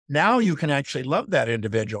Now you can actually love that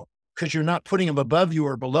individual because you're not putting them above you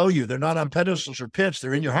or below you. They're not on pedestals or pits.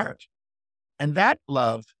 They're in your heart. And that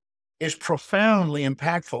love is profoundly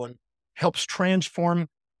impactful and helps transform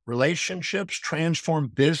relationships, transform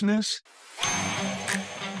business.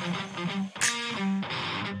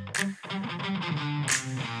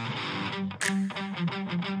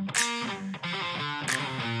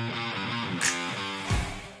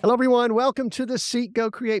 Hello, everyone. Welcome to the Seek, Go,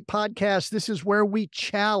 Create podcast. This is where we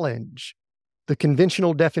challenge the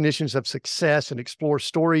conventional definitions of success and explore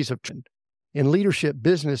stories of in leadership,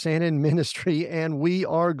 business, and in ministry. And we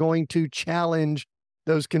are going to challenge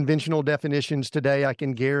those conventional definitions today. I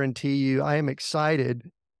can guarantee you I am excited,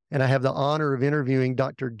 and I have the honor of interviewing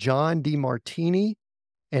Dr. John Demartini,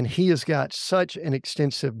 and he has got such an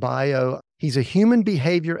extensive bio. He's a human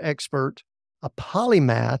behavior expert, a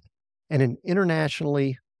polymath, and an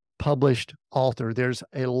internationally published author. There's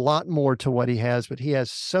a lot more to what he has, but he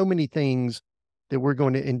has so many things that we're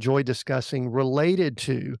going to enjoy discussing related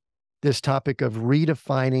to this topic of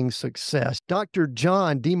redefining success. Dr.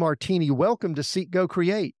 John Demartini, welcome to Seek, Go,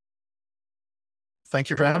 Create.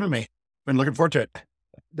 Thank you for having me. Been looking forward to it.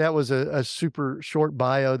 That was a super short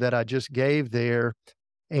bio that I just gave there,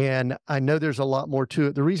 and I know there's a lot more to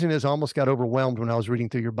it. The reason is I almost got overwhelmed when I was reading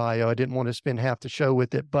through your bio. I didn't want to spend half the show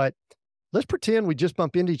with it, but let's pretend we just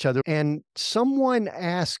bump into each other and someone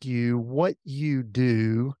asks you what you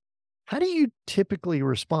do. How do you typically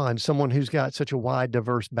respond? Someone who's got such a wide,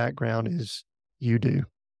 diverse background as you do.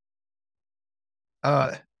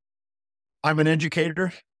 I'm an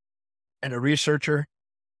educator and a researcher,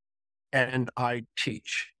 and I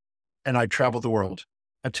teach, and I travel the world.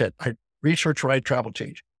 That's it. I research, write, travel,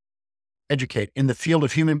 teach, educate in the field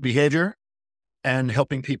of human behavior and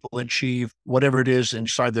helping people achieve whatever it is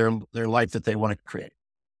inside their life that they want to create.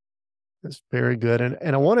 That's very good.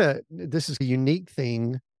 And I want to, this is a unique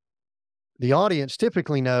thing. The audience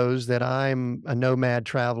typically knows that I'm a nomad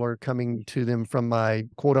traveler coming to them from my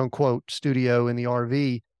quote unquote studio in the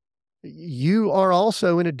RV. You are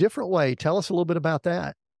also in a different way. Tell us a little bit about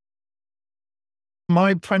that.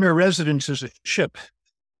 My primary residence is a ship.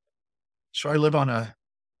 So I live on a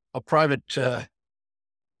private, a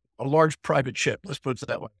large private ship, let's put it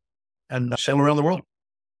that way, and sail around the world.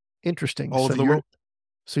 Interesting. All over the world.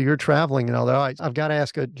 So you're traveling and all that. All right, I've got to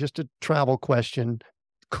ask just a travel question.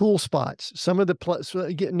 Cool spots. Some of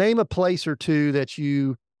the name a place or two that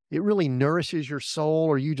it really nourishes your soul,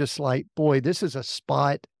 or you just like, boy, this is a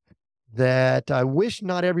spot that I wish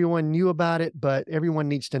not everyone knew about it, but everyone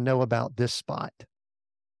needs to know about this spot.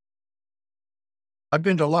 I've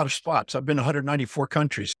been to a lot of spots. I've been to 194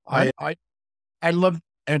 countries. I love,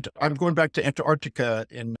 and I'm going back to Antarctica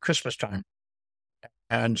in Christmas time.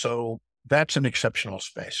 And so that's an exceptional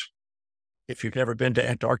space. If you've never been to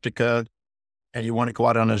Antarctica and you want to go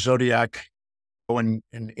out on a Zodiac, go and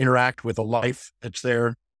interact with a life that's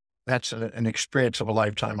there, that's an experience of a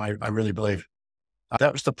lifetime, I really believe.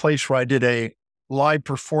 That was the place where I did a live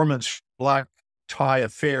performance black tie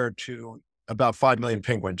affair to about 5 million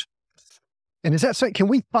penguins. And is that so? Can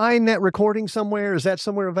we find that recording somewhere? Is that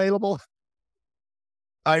somewhere available?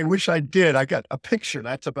 I wish I did. I got a picture.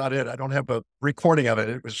 That's about it. I don't have a recording of it.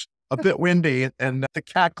 It was a bit windy, and the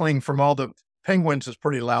cackling from all the penguins is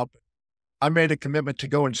pretty loud. I made a commitment to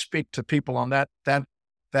go and speak to people on that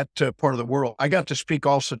part of the world. I got to speak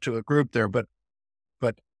also to a group there, but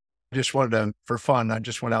I just wanted to, for fun, I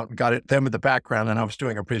just went out and got them in the background, and I was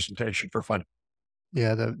doing a presentation for fun.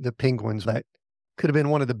 Yeah, the penguins, that could have been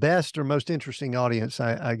one of the best or most interesting audience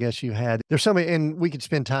I guess you had. There's so many, and we could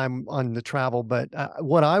spend time on the travel, but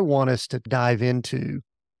what I want us to dive into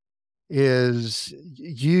is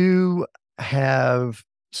you have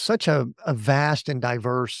such a vast and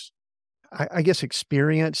diverse, I guess,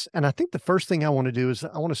 experience. And I think the first thing I want to do is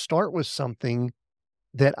I want to start with something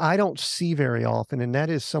that I don't see very often, and that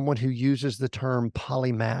is someone who uses the term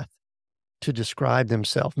polymath to describe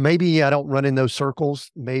themselves. Maybe I don't run in those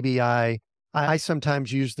circles. Maybe I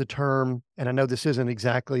sometimes use the term, and I know this isn't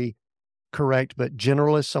exactly correct, but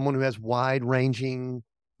generalist, someone who has wide-ranging,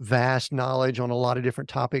 vast knowledge on a lot of different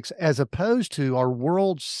topics, as opposed to our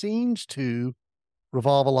world seems to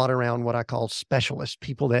revolve a lot around what I call specialists,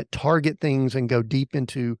 people that target things and go deep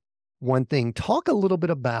into one thing. Talk a little bit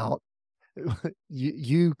about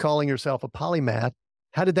you calling yourself a polymath.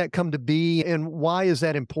 How did that come to be, and why is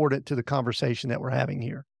that important to the conversation that we're having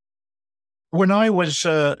here? When I was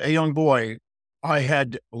a young boy, I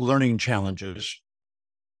had learning challenges.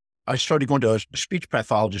 I started going to a speech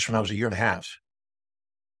pathologist when I was a year and a half.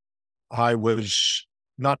 I was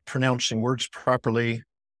not pronouncing words properly.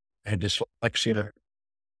 I had dyslexia.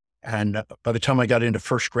 And by the time I got into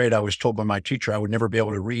first grade, I was told by my teacher I would never be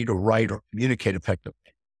able to read or write or communicate effectively.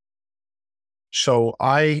 So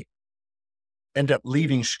I ended up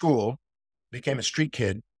leaving school, became a street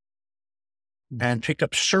kid, and picked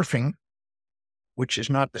up surfing, which is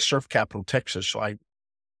not the surf capital of Texas. So I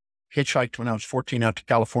hitchhiked when I was 14 out to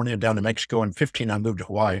California, down to Mexico, and 15 I moved to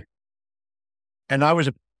Hawaii. And I was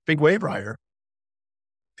a big wave rider.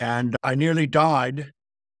 And I nearly died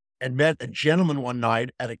and met a gentleman one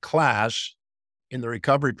night at a class in the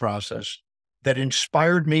recovery process that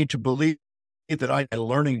inspired me to believe that I had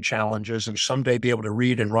learning challenges and someday be able to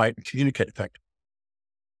read and write and communicate effectively.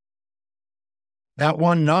 That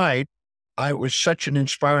one night, it was such an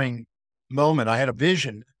inspiring moment. I had a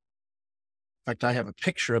vision. In fact, I have a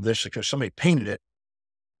picture of this because somebody painted it,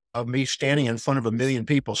 of me standing in front of 1 million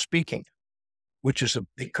people speaking, which is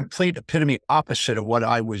the complete epitome opposite of what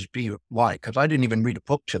I was be like, because I didn't even read a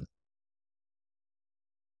book to them.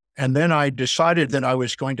 And then I decided that I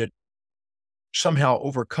was going to somehow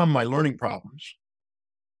overcome my learning problems.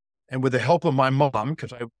 And with the help of my mom,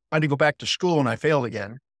 because I tried to go back to school and I failed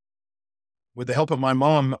again, with the help of my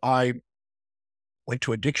mom, I went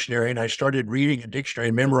to a dictionary and I started reading a dictionary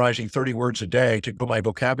and memorizing 30 words a day to build my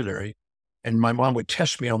vocabulary. And my mom would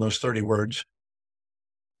test me on those 30 words.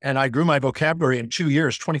 And I grew my vocabulary in 2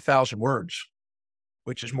 years, 20,000 words,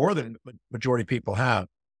 which is more than the majority of people have.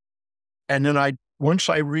 And then once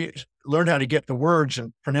I learned how to get the words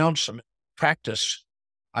and pronounce them, practice,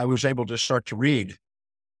 I was able to start to read.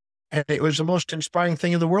 And it was the most inspiring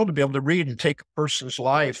thing in the world to be able to read and take a person's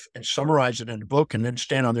life and summarize it in a book and then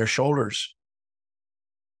stand on their shoulders.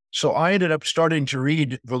 So I ended up starting to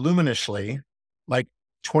read voluminously, like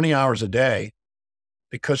 20 hours a day,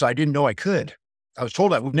 because I didn't know I could. I was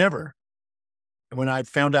told I would never. And when I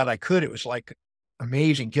found out I could, it was like an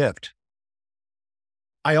amazing gift.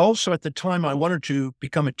 I also, at the time, I wanted to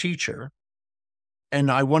become a teacher,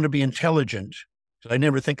 and I wanted to be intelligent, because I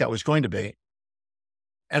never think I was going to be.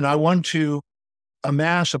 And I wanted to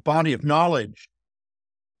amass a body of knowledge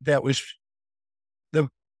that was the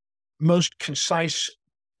most concise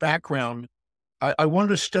background. I wanted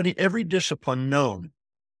to study every discipline known,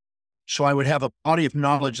 so I would have a body of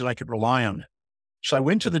knowledge that I could rely on. So I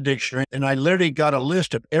went to the dictionary and I literally got a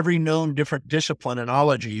list of every known different discipline in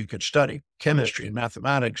ology you could study: chemistry and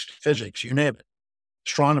mathematics, physics, you name it,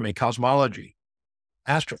 astronomy, cosmology,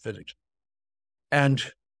 astrophysics.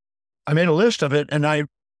 And I made a list of it, and I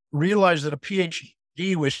realized that a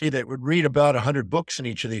PhD would read about 100 books in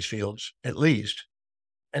each of these fields, at least.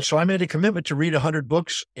 And so I made a commitment to read 100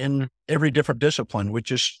 books in every different discipline, which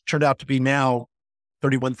has turned out to be now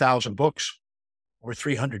 31,000 books over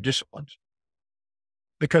 300 disciplines.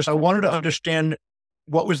 Because I wanted to understand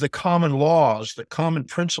what was the common laws, the common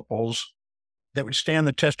principles that would stand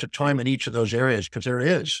the test of time in each of those areas, because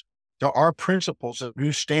there are principles that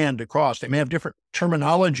do stand across. They may have different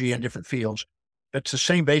terminology in different fields, but it's the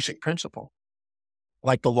same basic principle,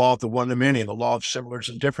 like the law of the one to many, the law of similars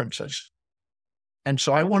and differences. And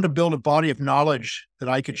so I wanted to build a body of knowledge that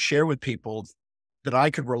I could share with people, that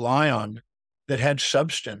I could rely on, that had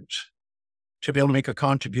substance to be able to make a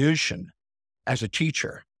contribution as a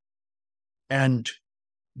teacher. And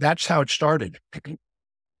that's how it started.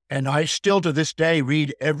 And I still to this day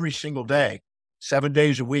read every single day, 7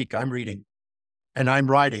 days a week. I'm reading and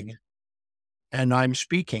I'm writing and I'm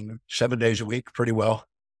speaking 7 days a week pretty well.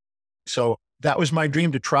 So that was my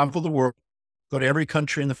dream, to travel the world, go to every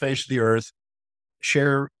country in the face of the earth,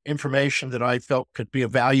 share information that I felt could be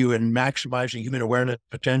of value in maximizing human awareness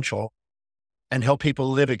potential, and help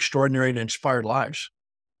people live extraordinary and inspired lives.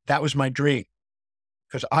 That was my dream,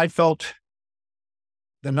 because I felt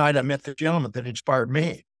the night I met the gentleman that inspired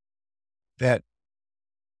me, that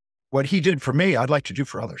what he did for me, I'd like to do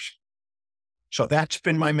for others. So that's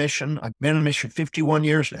been my mission. I've been on a mission 51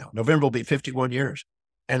 years now. November will be 51 years.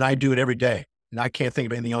 And I do it every day. And I can't think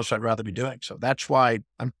of anything else I'd rather be doing. So that's why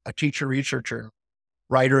I'm a teacher, researcher,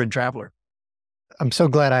 writer, and traveler. I'm so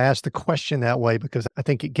glad I asked the question that way, because I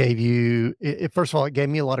think it gave you, first of all, it gave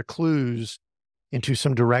me a lot of clues into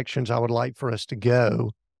some directions I would like for us to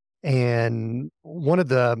go. And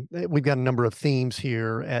we've got a number of themes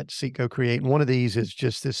here at Seek, Go, Create. And one of these is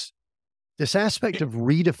just this aspect of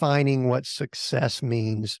redefining what success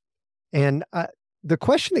means. And the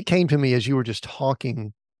question that came to me as you were just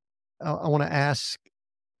talking, I want to ask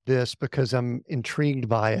this because I'm intrigued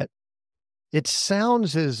by it. It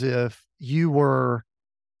sounds as if you were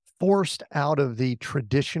forced out of the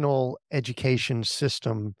traditional education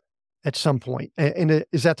system at some point. And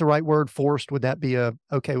is that the right word, forced? Would that be a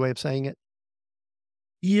okay way of saying it?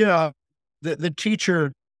 Yeah. The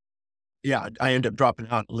teacher, I ended up dropping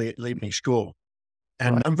out, leaving school.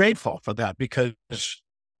 And Right. I'm grateful for that because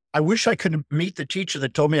I wish I could meet the teacher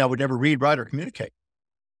that told me I would never read, write, or communicate.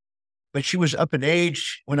 But she was up in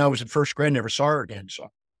age when I was in first grade, never saw her again. So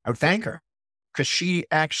I would thank her because she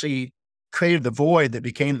actually created the void that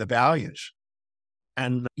became the values.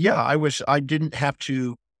 And yeah, I didn't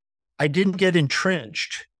get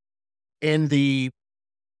entrenched in the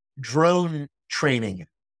drone training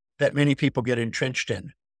that many people get entrenched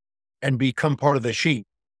in and become part of the sheep.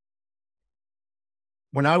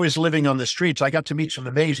 When I was living on the streets, I got to meet some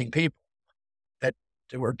amazing people that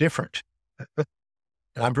were different.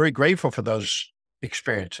 And I'm very grateful for those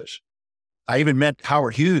experiences. I even met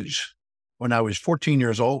Howard Hughes when I was 14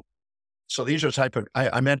 years old. So these are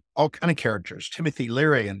I met all kind of characters, Timothy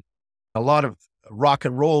Leary and a lot of rock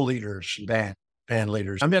and roll leaders, band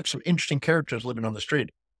leaders. I met some interesting characters living on the street.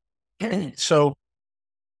 So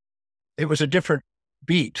it was a different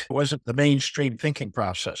beat. It wasn't the mainstream thinking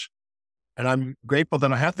process. And I'm grateful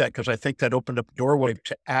that I have that because I think that opened up a doorway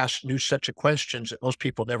to ask new sets of questions that most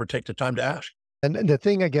people never take the time to ask. And the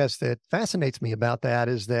thing I guess that fascinates me about that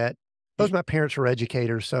is that both my parents were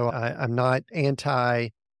educators, so I'm not anti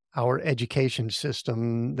our education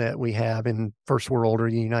system that we have in first world or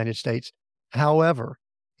the United States. However,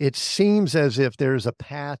 it seems as if there's a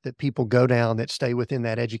path that people go down that stay within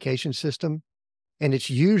that education system. And it's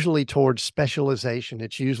usually towards specialization.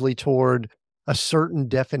 It's usually toward a certain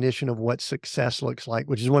definition of what success looks like,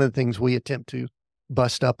 which is one of the things we attempt to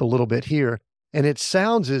bust up a little bit here. And it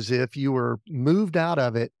sounds as if you were moved out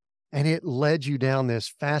of it and it led you down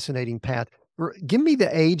this fascinating path. Give me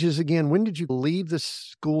the ages again. When did you leave the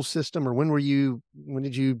school system or when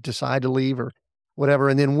did you decide to leave or whatever?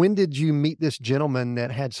 And then when did you meet this gentleman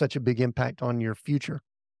that had such a big impact on your future?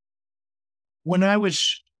 When I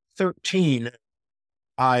was 13,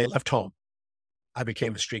 I left home. I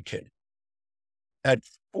became a street kid. At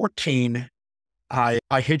 14, I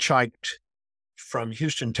hitchhiked from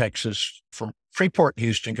Houston, Texas, from Freeport,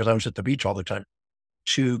 Houston, because I was at the beach all the time,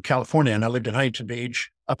 to California. And I lived in Huntington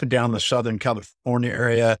Beach, up and down the Southern California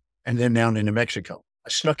area, and then down into Mexico. I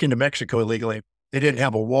snuck into Mexico illegally. They didn't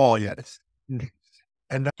have a wall yet.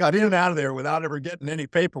 And I got in and out of there without ever getting any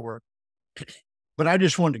paperwork. But I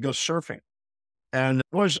just wanted to go surfing. And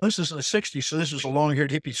this is in the 60s, so this was a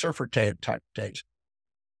long-haired hippie surfer type days.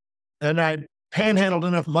 And I panhandled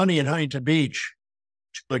enough money in Huntington Beach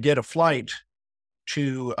to get a flight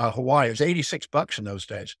to Hawaii. It was $86 in those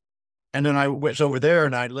days. And then I was over there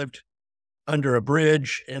and I lived under a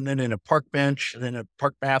bridge and then in a park bench and then a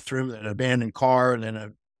park bathroom and an abandoned car. And then I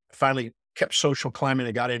finally kept social climbing.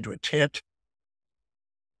 I got into a tent.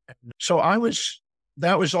 So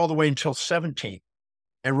that was all the way until 17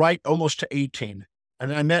 and right almost to 18.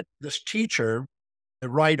 And I met this teacher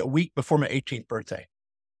right a week before my 18th birthday.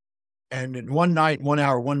 And in one night, 1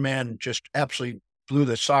 hour, one man just absolutely blew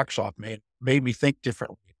the socks off me and made me think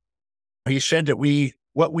differently. He said that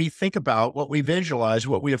what we think about, what we visualize,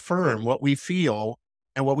 what we affirm, what we feel,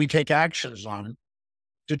 and what we take actions on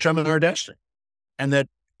determine our destiny. And that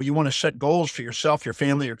you want to set goals for yourself, your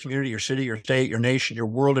family, your community, your city, your state, your nation, your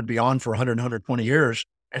world and beyond for 100, 120 years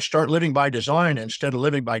and start living by design instead of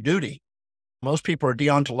living by duty. Most people are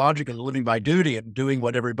deontological and living by duty and doing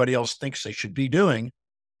what everybody else thinks they should be doing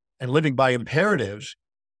and living by imperatives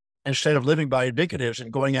instead of living by indicatives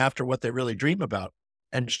and going after what they really dream about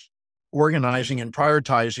and organizing and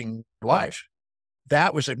prioritizing life.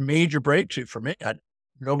 That was a major breakthrough for me.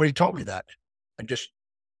 Nobody told me that.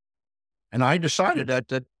 And I decided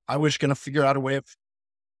that I was going to figure out a way of,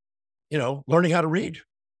 learning how to read.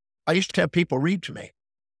 I used to have people read to me.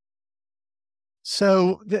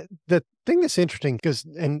 So the thing that's interesting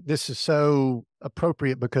and this is so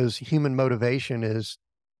appropriate because human motivation is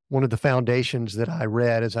one of the foundations that I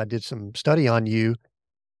read as I did some study on you.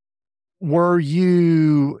 Were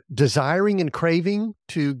you desiring and craving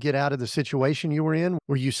to get out of the situation you were in?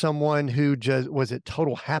 Were you someone who was it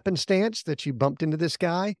total happenstance that you bumped into this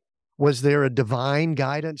guy? Was there a divine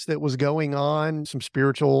guidance that was going on, some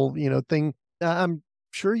spiritual, thing? I'm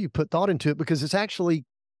sure you put thought into it because it's actually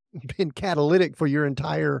been catalytic for your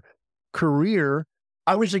entire career.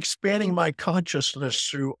 I was expanding my consciousness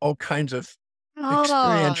through all kinds of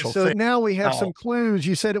experiential so things. now we have some clues.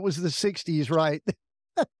 You said it was the 60s, right?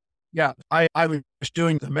 Yeah, I was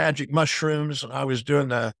doing the magic mushrooms and I was doing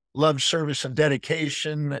the love, service, and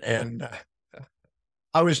dedication. And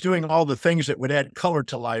I was doing all the things that would add color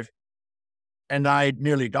to life. And I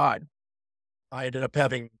nearly died. I ended up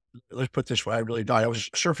let's put it this way, I really died. I was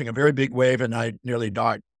surfing a very big wave and I nearly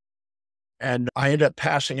died. And I ended up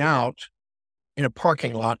passing out in a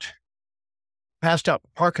parking lot, passed out in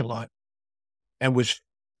the parking lot and was,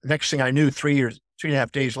 next thing I knew, 3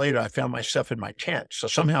 3.5 days later, I found myself in my tent. So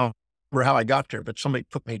somehow, I don't remember how I got there, but somebody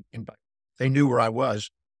put me in, they knew where I was.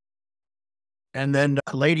 And then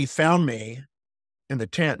a lady found me in the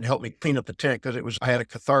tent and helped me clean up the tent because I had a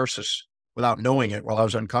catharsis without knowing it while I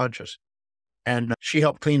was unconscious. And she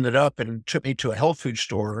helped clean it up and took me to a health food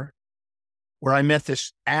store where I met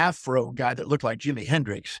this Afro guy that looked like Jimi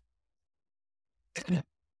Hendrix.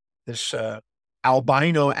 This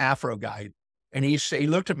albino Afro guy. And he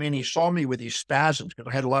looked at me and he saw me with these spasms because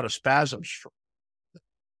I had a lot of spasms from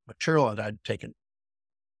material that I'd taken.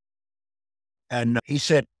 And he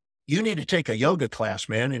said, "You need to take a yoga class,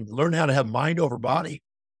 man, and learn how to have mind over body."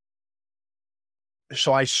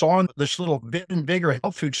 So I saw this little Fit and Vigor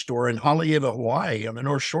health food store in Haleiwa, Hawaii on the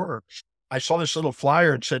North Shore. I saw this little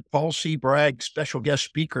flyer. It said, "Paul C. Bragg, special guest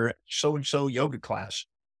speaker, so-and-so yoga class."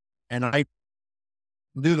 And I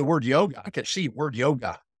knew the word yoga. I could see word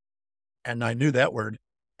yoga. And I knew that word.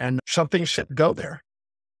 And something said, go there.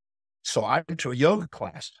 So I went to a yoga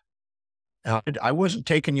class. Now, I wasn't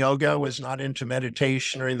taking yoga. I was not into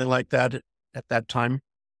meditation or anything like that at that time.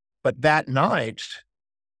 But that night,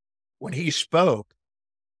 when he spoke,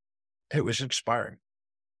 it was inspiring.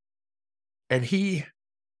 And he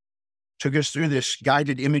took us through this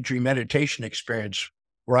guided imagery meditation experience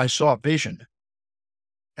where I saw a vision.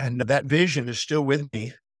 And that vision is still with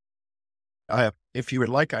me. If you would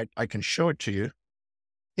like, I can show it to you.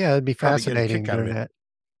 Yeah, it'd be Probably get a fascinating kick out of doing it. that.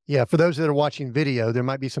 Yeah, for those that are watching video, there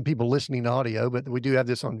might be some people listening to audio, but we do have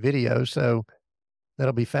this on video, so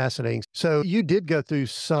that'll be fascinating. So you did go through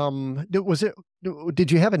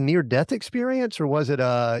did you have a near-death experience, or was it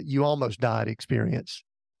a you almost died experience?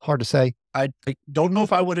 Hard to say. I don't know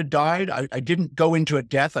if I would have died. I didn't go into a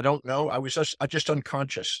death. I don't know. I was just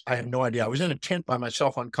unconscious. I have no idea. I was in a tent by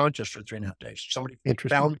myself, unconscious for 3.5 days. Somebody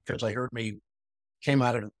found me because I heard me came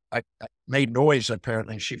out of, I made noise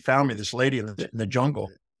apparently. She found me, this lady in the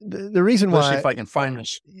jungle. The reason Let's why, see if I can find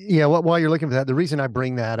this. Yeah, while you're looking for that, the reason I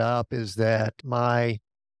bring that up is that my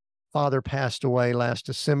father passed away last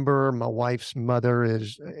December. My wife's mother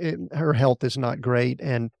her health is not great.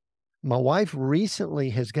 And my wife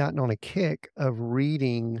recently has gotten on a kick of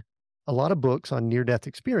reading a lot of books on near-death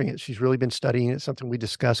experience. She's really been studying it, something we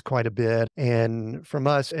discuss quite a bit. And from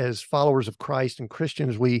us as followers of Christ and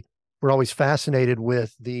Christians, we're always fascinated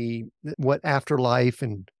with what afterlife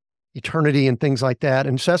and eternity and things like that.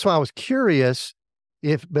 And so that's why I was curious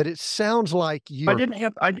but it sounds like I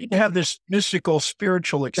didn't have this mystical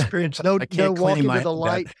spiritual experience. no I can't walking claim to the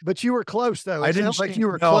light, but you were close though. It sounds like you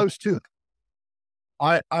were close to it.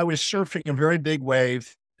 I was surfing a very big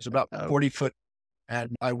wave. It's about 40 foot.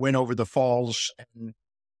 And I went over the falls and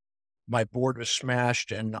my board was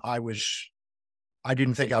smashed and I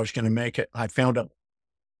didn't think I was going to make it. I found up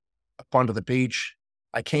onto the beach.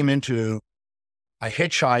 I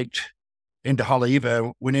hitchhiked into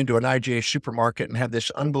Haleiwa, went into an IGA supermarket and had this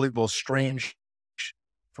unbelievable strange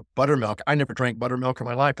for buttermilk. I never drank buttermilk in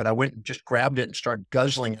my life, but I went and just grabbed it and started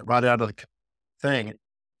guzzling it right out of the thing.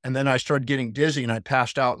 And then I started getting dizzy and I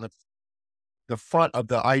passed out in the front of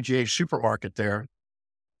the IGA supermarket there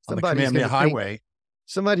on the Kamehameha Highway.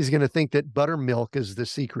 Somebody's going to think that buttermilk is the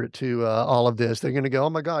secret to all of this. They're going to go, "Oh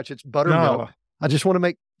my gosh, it's buttermilk." No. I just want to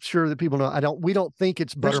make sure that people know we don't think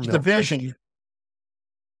it's buttermilk. This is the vision.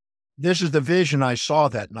 This is the vision I saw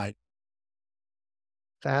that night.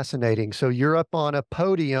 Fascinating. So you're up on a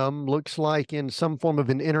podium, looks like in some form of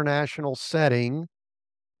an international setting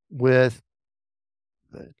with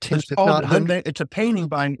tens, if not hundreds. It's a painting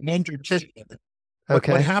by Andrew Tisdale.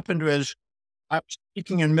 Okay. What happened was I was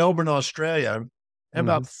speaking in Melbourne, Australia,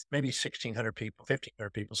 about maybe 1,600 people, 1,500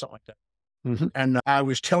 people, something like that. And I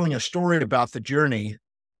was telling a story about the journey.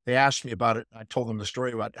 They asked me about it. I told them the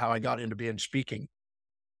story about how I got into being speaking.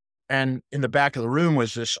 And in the back of the room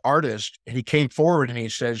was this artist, and he came forward and he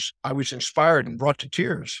says, "I was inspired and brought to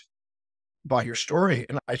tears by your story."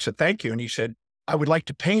 And I said, "Thank you." And he said, "I would like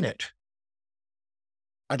to paint it.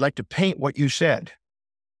 I'd like to paint what you said."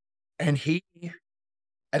 And he,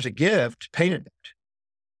 as a gift, painted it.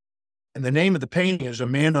 And the name of the painting is "A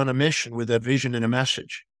Man on a Mission with a Vision and a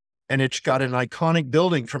Message." And it's got an iconic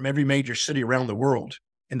building from every major city around the world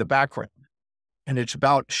in the background. And it's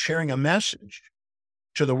about sharing a message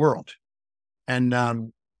to the world. And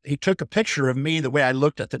he took a picture of me the way I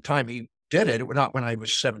looked at the time he did it, not when I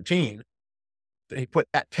was 17. He put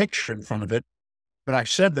that picture in front of it. But I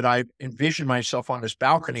said that I envisioned myself on this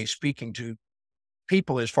balcony speaking to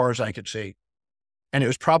people as far as I could see. And it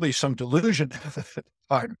was probably some delusion at the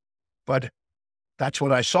time, but that's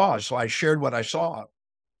what I saw. So I shared what I saw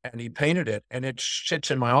and he painted it, and it sits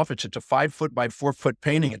in my office. It's a 5 foot by 4 foot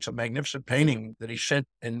painting. It's a magnificent painting that he sent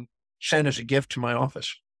as a gift to my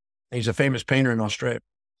office. He's a famous painter in Australia.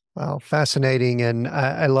 Wow, fascinating. And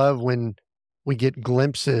I love when we get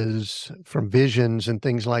glimpses from visions and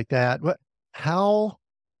things like that. How,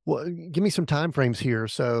 well, give me some time frames here.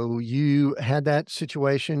 So you had that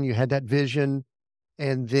situation, you had that vision,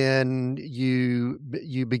 and then you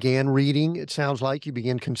began reading. It sounds like you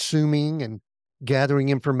began consuming and gathering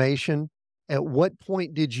information. At what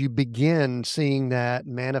point did you begin seeing that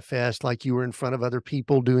manifest, like you were in front of other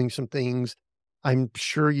people doing some things? I'm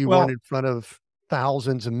sure you weren't Well, in front of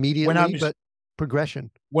thousands when I immediately, was but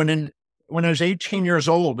progression. when in when I was 18 years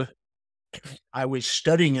old, I was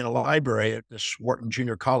studying in a library at this Wharton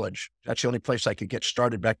Junior College. That's the only place I could get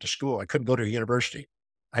started back to school. I couldn't go to a university.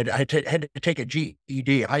 Had to take a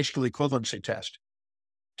GED, high school equivalency test,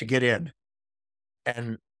 to get in.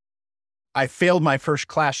 And I failed my first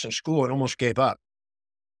class in school and almost gave up.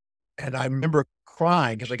 And I remember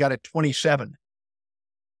crying because I got a 27.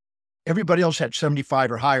 Everybody else had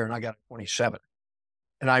 75 or higher, and I got a 27.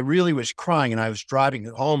 And I really was crying, and I was driving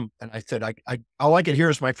home, and I said, all I could hear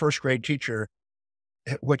is my first grade teacher,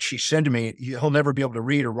 what she said to me: he'll never be able to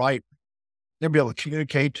read or write, never be able to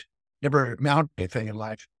communicate, never amount to anything in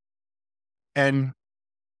life. And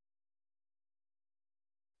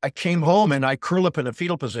I came home and I curled up in a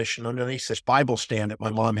fetal position underneath this Bible stand that my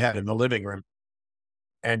mom had in the living room.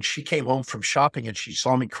 And she came home from shopping and she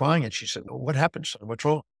saw me crying and she said, "Oh, what happened, son? What's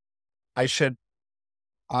wrong?" I said,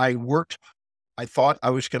 "I worked. I thought I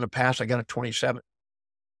was going to pass. I got a 27.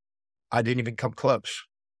 I didn't even come close."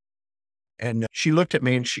 And she looked at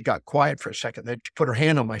me and she got quiet for a second. Then she put her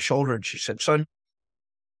hand on my shoulder and she said, "Son,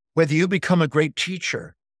 whether you become a great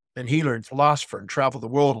teacher and healer and philosopher and travel the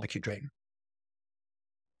world like you dream,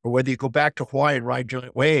 or whether you go back to Hawaii and ride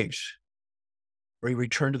giant waves, or you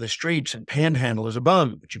return to the streets and panhandle as a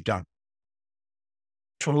bum, which you've done,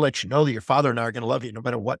 I just want to let you know that your father and I are going to love you no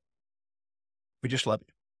matter what. We just love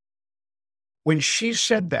you." When she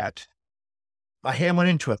said that, my hand went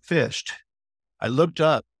into a fist. I looked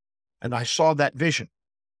up and I saw that vision.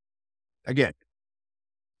 Again,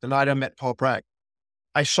 the night I met Paul Bragg,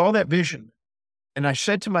 I saw that vision and I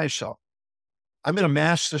said to myself, I'm going to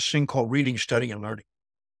master this thing called reading, studying, and learning.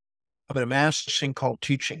 I'm going to master this thing called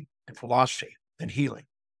teaching and philosophy and healing.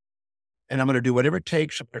 And I'm going to do whatever it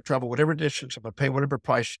takes. I'm going to travel whatever distance. I'm going to pay whatever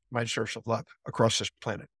price my source of love across this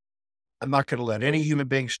planet. I'm not going to let any human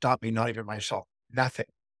being stop me, not even myself. Nothing.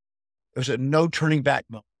 It was a no turning back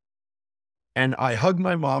moment. And I hugged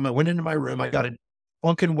my mom. I went into my room. I got a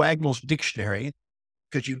Duncan Wagnall's dictionary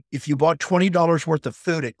because if you bought $20 worth of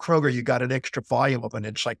food at Kroger, you got an extra volume of an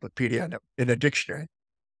encyclopedia in a dictionary.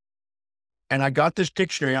 And I got this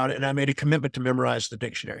dictionary out and I made a commitment to memorize the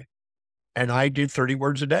dictionary. And I did 30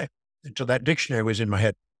 words a day until that dictionary was in my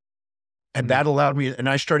head. And that allowed me, and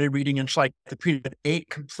I started reading encyclopedia, 8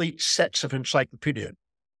 complete sets of encyclopedia,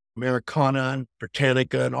 Americana and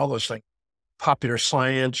Britannica and all those things, Popular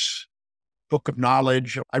Science, Book of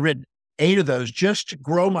Knowledge. I read 8 of those just to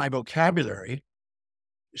grow my vocabulary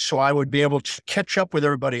so I would be able to catch up with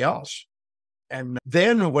everybody else. And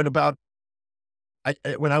then when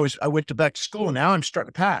I went back to school, now I'm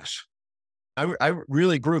starting to pass. I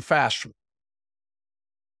really grew fast.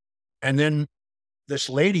 And then this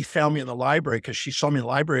lady found me in the library because she saw me in the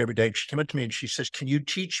library every day. She came up to me and she says, "Can you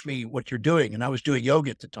teach me what you're doing?" And I was doing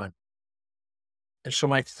yoga at the time. And so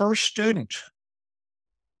my first student,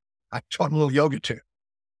 I taught him a little yoga to.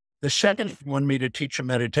 The second wanted me to teach him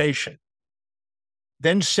meditation.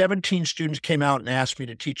 Then 17 students came out and asked me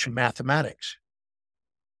to teach them mathematics.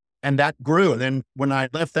 And that grew. And then when I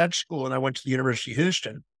left that school and I went to the University of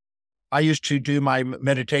Houston, I used to do my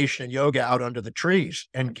meditation and yoga out under the trees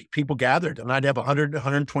and people gathered and I'd have 100,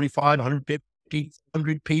 125, 150,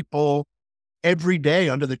 100 people every day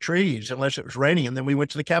under the trees, unless it was raining. And then we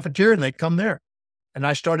went to the cafeteria and they'd come there. And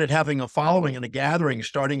I started having a following and a gathering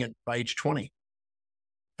starting by age 20.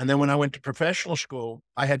 And then when I went to professional school,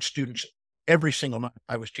 I had students every single night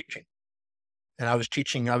I was teaching. And I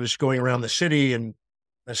was going around the city and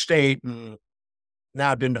the state. And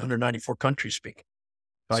now I've been to 194 countries speaking.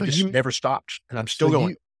 So I just never stopped and I'm still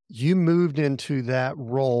going. You moved into that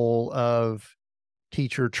role of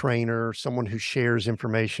teacher, trainer, someone who shares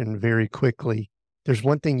information very quickly. There's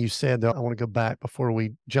one thing you said that I want to go back before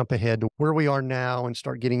we jump ahead to where we are now and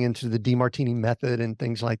start getting into the Demartini method and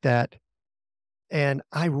things like that. And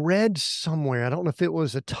I read somewhere, I don't know if it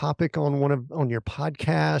was a topic on your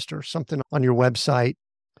podcast or something on your website,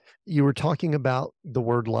 you were talking about the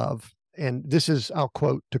word love. And this is, to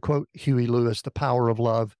quote Huey Lewis, the power of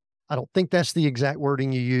love. I don't think that's the exact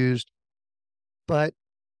wording you used, but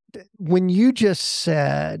when you just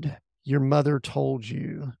said your mother told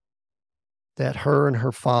you that her and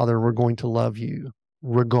her father were going to love you,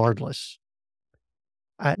 regardless.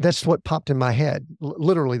 That's what popped in my head,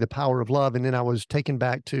 literally the power of love. And then I was taken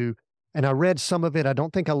back to, and I read some of it. I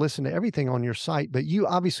don't think I listened to everything on your site, but you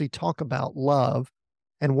obviously talk about love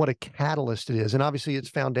and what a catalyst it is. And obviously it's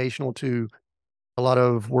foundational to a lot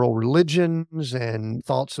of world religions and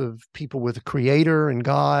thoughts of people with a creator and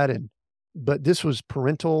God. But this was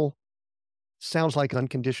parental, sounds like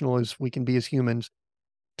unconditional as we can be as humans.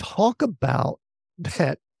 Talk about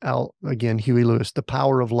that, Al, again, Huey Lewis, the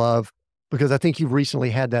power of love, because I think you've recently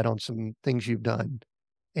had that on some things you've done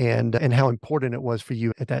and how important it was for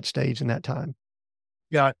you at that stage and that time.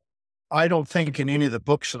 Yeah. I don't think in any of the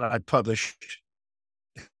books that I published,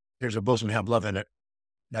 there's a bosom have love in it.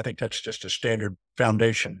 I think that's just a standard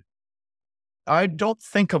foundation. I don't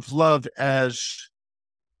think of love as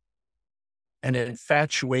an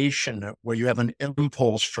infatuation where you have an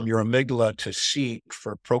impulse from your amygdala to seek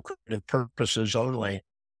for procreative purposes only,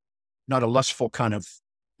 not a lustful kind of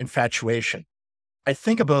infatuation. I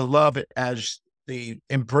think about love as the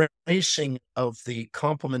embracing of the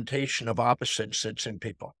complementation of opposites that's in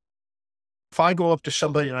people. If I go up to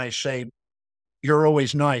somebody and I say, you're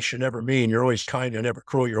always nice, you're never mean, you're always kind, you're never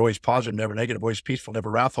cruel, you're always positive, never negative, always peaceful, never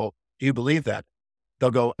wrathful, do you believe that? They'll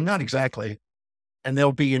go, not exactly. And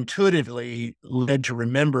they'll be intuitively led to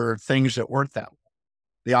remember things that weren't that way,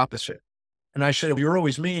 the opposite. And I said, you're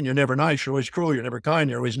always mean, you're never nice, you're always cruel, you're never kind,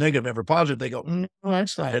 you're always negative, never positive. They go, no,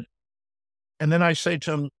 that's not it. And then I say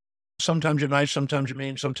to them, sometimes you're nice, sometimes you're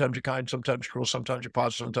mean, sometimes you're kind, sometimes you're cruel, sometimes you're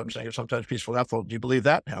positive, sometimes negative, sometimes peaceful, wrathful. Do you believe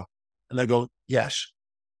that now? And they go, yes.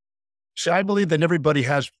 See, I believe that everybody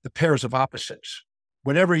has the pairs of opposites.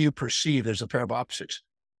 Whenever you perceive, there's a pair of opposites.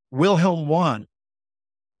 Wilhelm Wundt,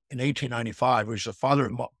 in 1895, who was the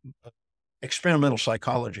father of experimental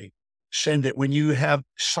psychology, said that when you have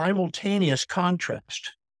simultaneous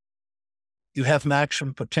contrast, you have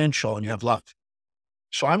maximum potential and you have love.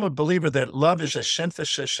 So I'm a believer that love is a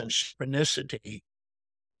synthesis and synchronicity,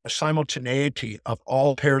 a simultaneity of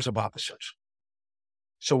all pairs of opposites.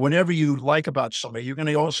 So whenever you like about somebody, you're going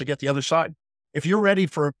to also get the other side. If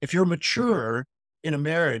you're mature in a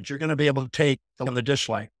marriage, you're going to be able to take the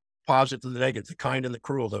dislike, positive and the negative, the kind and the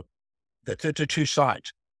cruel, the two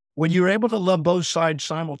sides. When you're able to love both sides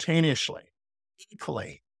simultaneously,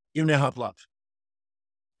 equally, you now have love.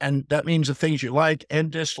 And that means the things you like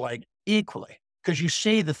and dislike equally, because you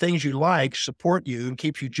see the things you like support you and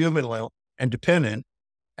keep you juvenile and dependent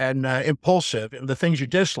and impulsive, and the things you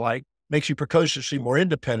dislike makes you precociously more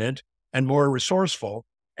independent and more resourceful.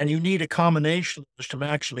 And you need a combination of those to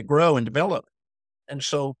maximally grow and develop. And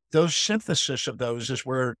so those synthesis of those is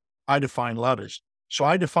where I define love as. So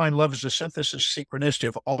I define love as a synthesis synchronicity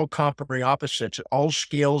of all complementary opposites at all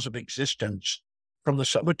scales of existence, from the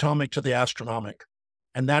subatomic to the astronomic.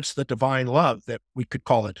 And that's the divine love that we could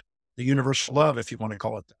call it, the universal love, if you want to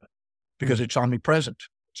call it that, because it's omnipresent.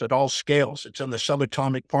 It's at all scales. It's in the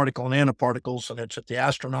subatomic particle and nanoparticles, and it's at the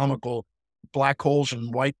astronomical black holes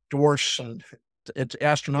and white dwarfs, and it's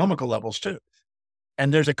astronomical levels too.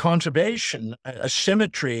 And there's a conservation, a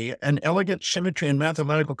symmetry, an elegant symmetry and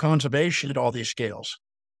mathematical conservation at all these scales.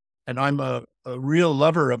 And I'm a real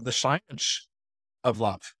lover of the science of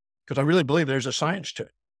love, because I really believe there's a science to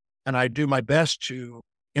it. And I do my best to,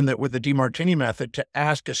 with the Demartini method, to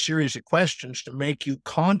ask a series of questions to make you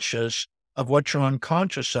conscious of what you're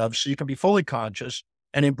unconscious of, so you can be fully conscious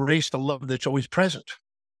and embrace the love that's always present.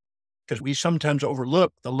 Because we sometimes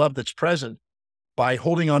overlook the love that's present by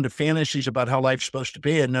holding on to fantasies about how life's supposed to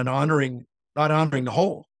be and then not honoring the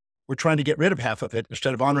whole. We're trying to get rid of half of it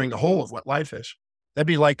instead of honoring the whole of what life is. That'd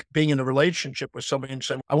be like being in a relationship with somebody and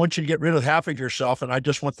saying, I want you to get rid of half of yourself and I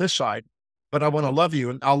just want this side, but I want to love you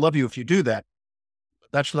and I'll love you if you do that.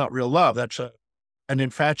 That's not real love. That's an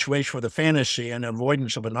infatuation with a fantasy and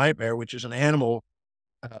avoidance of a nightmare, which is an animal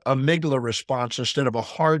amygdala response instead of a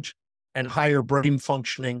heart and higher brain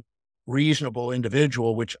functioning, reasonable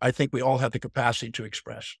individual, which I think we all have the capacity to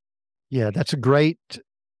express. Yeah, that's a great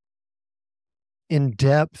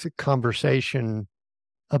in-depth conversation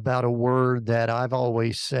about a word that I've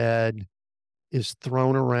always said is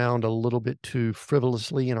thrown around a little bit too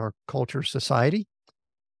frivolously in our culture, society,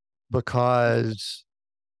 because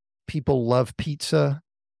people love pizza.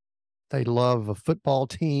 They love a football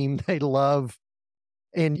team.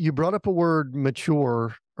 And you brought up a word,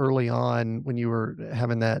 mature, early on when you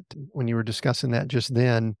were discussing that just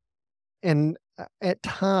then. And at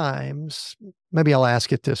times, maybe I'll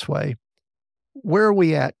ask it this way. Where are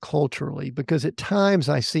we at culturally? Because at times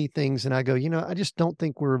I see things and I go, I just don't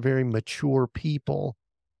think we're a very mature people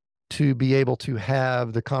to be able to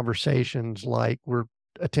have the conversations like we're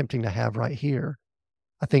attempting to have right here.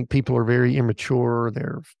 I think people are very immature.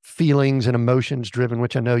 They're feelings and emotions driven,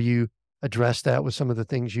 which I know you address that with some of the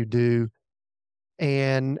things you do.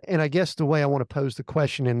 And I guess the way I want to pose the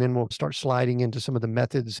question, and then we'll start sliding into some of the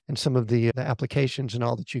methods and some of the applications and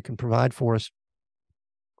all that you can provide for us.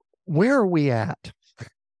 Where are we at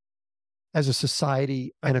as a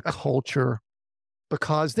society and a culture?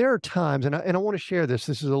 Because there are times, and I want to share this.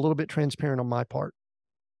 This is a little bit transparent on my part.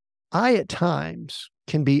 I, at times,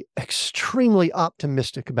 can be extremely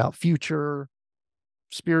optimistic about future,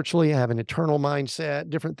 spiritually. I have an eternal mindset,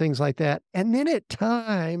 different things like that. And then at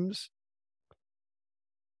times,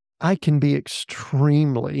 I can be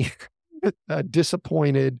extremely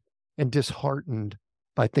disappointed and disheartened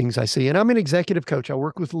by things I see. And I'm an executive coach. I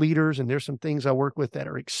work with leaders, and there's some things I work with that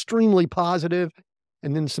are extremely positive,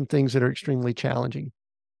 and then some things that are extremely challenging.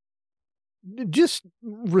 Just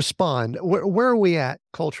respond. Where are we at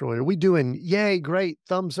culturally? Are we doing, yay, great,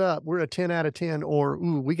 thumbs up, we're a 10 out of 10, or,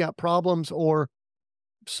 ooh, we got problems, or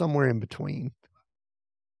somewhere in between?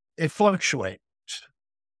 It fluctuates.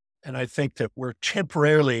 And I think that we're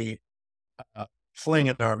temporarily fleeing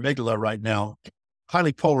at our amygdala right now,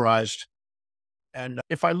 highly polarized. And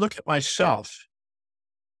if I look at myself,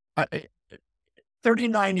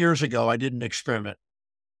 39 years ago, I did an experiment.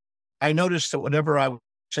 I noticed that whatever I was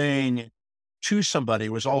saying to somebody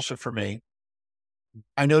was also for me.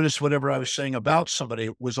 I noticed whatever I was saying about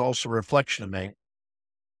somebody was also a reflection of me.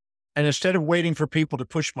 And instead of waiting for people to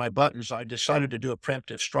push my buttons, I decided to do a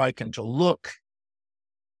preemptive strike and to look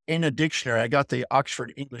in a dictionary. I got the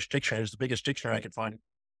Oxford English Dictionary. It's the biggest dictionary I could find.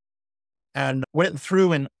 And went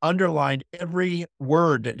through and underlined every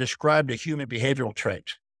word that described a human behavioral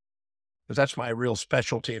trait, because that's my real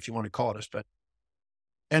specialty, if you want to call it a.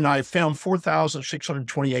 And I found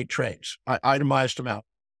 4,628 traits. I itemized them out.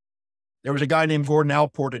 There was a guy named Gordon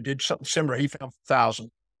Allport who did something similar. He found 1,000.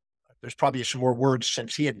 There's probably some more words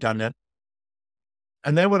since he had done that.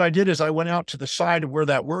 And then what I did is I went out to the side of where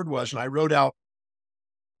that word was, and I wrote out,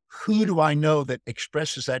 who do I know that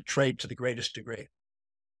expresses that trait to the greatest degree?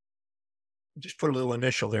 Just put a little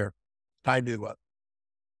initial there. I knew what.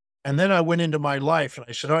 And then I went into my life and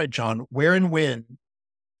I said, all right, John, where and when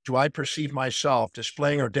do I perceive myself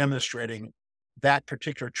displaying or demonstrating that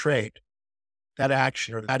particular trait, that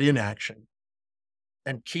action or that inaction?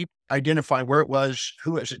 And keep identifying where it was,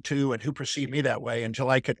 who is it to, and who perceived me that way, until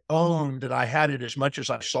I could own that I had it as much as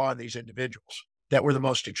I saw in these individuals that were the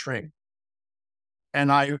most extreme. And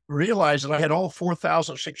I realized that I had all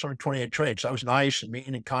 4,628 traits. I was nice and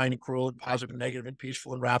mean and kind and cruel and positive and negative and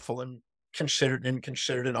peaceful and wrathful and considered and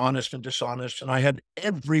inconsiderate and honest and dishonest. And I had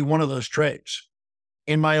every one of those traits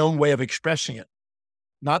in my own way of expressing it.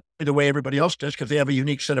 Not the way everybody else does, because they have a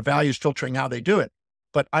unique set of values filtering how they do it,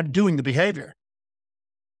 but I'm doing the behavior.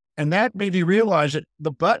 And that made me realize that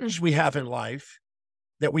the buttons we have in life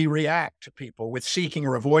that we react to people with seeking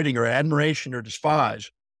or avoiding or admiration or despise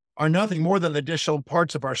are nothing more than the disowned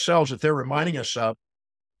parts of ourselves that they're reminding us of,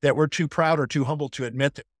 that we're too proud or too humble to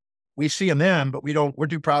admit that we see in them, but we're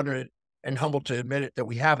too proud and humble to admit it, that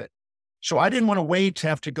we have it. So I didn't want to wait to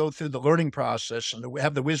have to go through the learning process and to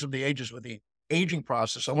have the wisdom of the ages with the aging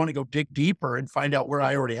process. I want to go dig deeper and find out where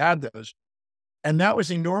I already had those. And that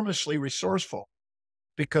was enormously resourceful,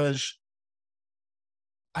 because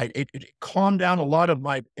it calmed down a lot of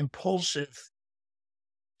my impulsive,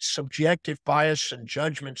 subjective bias and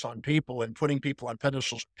judgments on people and putting people on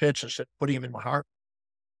pedestals and pits instead of putting them in my heart.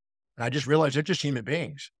 And I just realized they're just human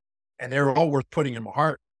beings, and they're all worth putting in my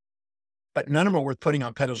heart, but none of them are worth putting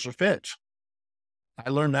on pedestals or pits. I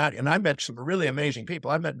learned that, and I met some really amazing people.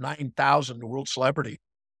 I met 9,000 world celebrity,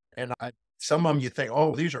 and some of them you think,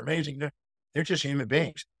 oh, these are amazing. They're just human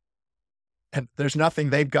beings, and there's nothing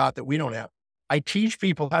they've got that we don't have. I teach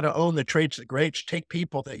people how to own the traits of the greats. Take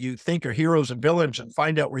people that you think are heroes and villains and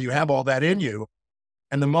find out where you have all that in you.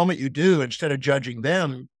 And the moment you do, instead of judging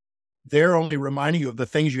them, they're only reminding you of the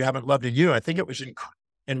things you haven't loved in you. I think it was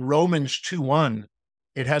in Romans 2:1.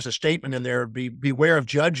 It has a statement in there, beware of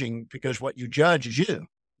judging, because what you judge is you.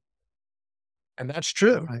 And that's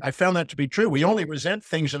true. Right. I found that to be true. We only resent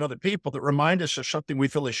things in other people that remind us of something we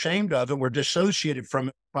feel ashamed of, and we're dissociated from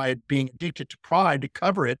it by being addicted to pride to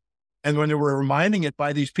cover it. And when we're reminding it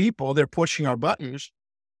by these people, they're pushing our buttons,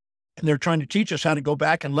 and they're trying to teach us how to go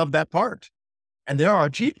back and love that part. And they're our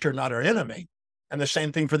teacher, not our enemy. And the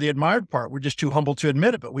same thing for the admired part. We're just too humble to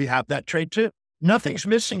admit it, but we have that trait too. Nothing's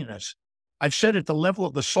missing in us. I've said at the level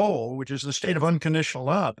of the soul, which is the state of unconditional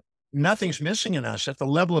love, nothing's missing in us. At the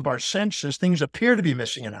level of our senses, things appear to be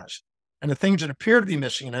missing in us. And the things that appear to be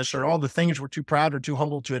missing in us are all the things we're too proud or too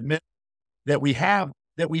humble to admit that we have,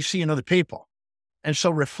 that we see in other people. And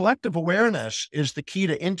so reflective awareness is the key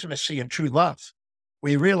to intimacy and true love.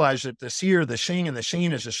 we realize that the seer, the seeing, and the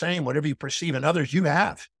seen is the same. Whatever you perceive in others, you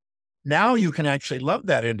have. Now you can actually love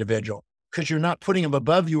that individual because you're not putting them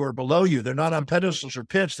above you or below you. They're not on pedestals or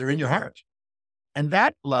pits. They're in your heart. And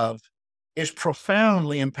that love is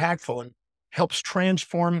profoundly impactful and helps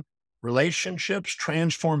transform relationships,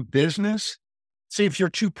 transform business. See, if you're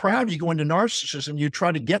too proud, you go into narcissism, you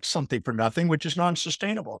try to get something for nothing, which is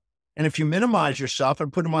non-sustainable. And if you minimize yourself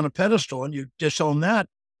and put them on a pedestal and you disown that,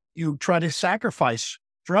 you try to sacrifice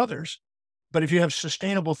for others. But if you have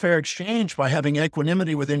sustainable fair exchange by having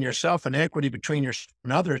equanimity within yourself and equity between yourself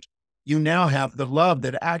and others, you now have the love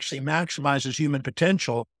that actually maximizes human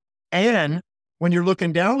potential. And when you're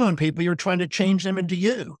looking down on people, you're trying to change them into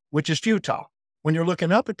you, which is futile. When you're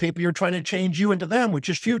looking up at people, you're trying to change you into them, which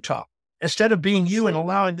is futile. Instead of being you and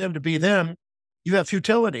allowing them to be them, you have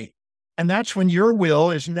futility. And that's when your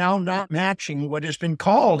will is now not matching what has been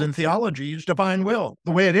called in theology as divine will,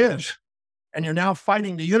 the way it is. And you're now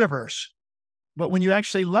fighting the universe. But when you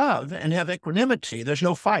actually love and have equanimity, there's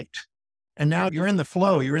no fight. And now you're in the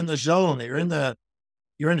flow, you're in the zone, you're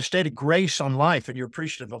in a state of grace on life, and you're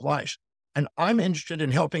appreciative of life. And I'm interested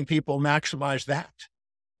in helping people maximize that,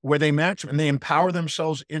 where they match and they empower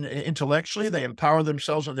themselves intellectually, they empower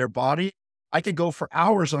themselves in their body. I could go for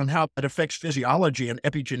hours on how that affects physiology and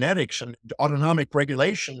epigenetics and autonomic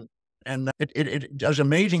regulation. And it does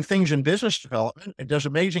amazing things in business development. It does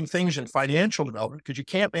amazing things in financial development because you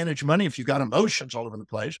can't manage money if you've got emotions all over the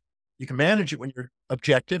place. You can manage it when you're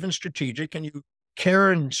objective and strategic and you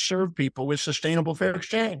care and serve people with sustainable fair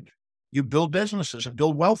exchange. You build businesses and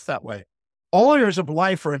build wealth that way. All areas of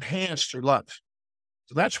life are enhanced through love.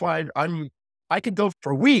 So that's why I could go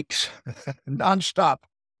for weeks nonstop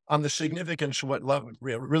on the significance of what love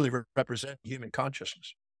really represents in human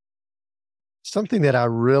consciousness. Something that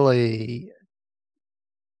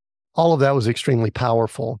all of that was extremely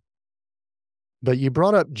powerful, but you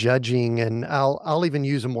brought up judging, and I'll even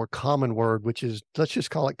use a more common word, which is, let's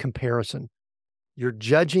just call it comparison. You're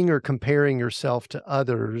judging or comparing yourself to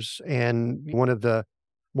others. And one of the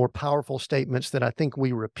more powerful statements that I think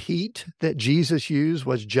we repeat that Jesus used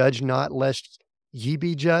was, judge not lest ye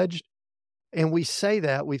be judged. And we say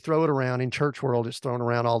that, we throw it around in church world, it's thrown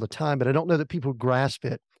around all the time, but I don't know that people grasp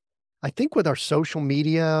it. I think with our social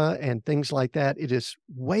media and things like that, it is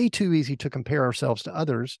way too easy to compare ourselves to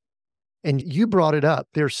others. And you brought it up.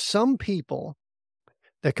 There's some people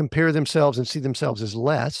that compare themselves and see themselves as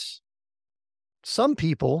less. Some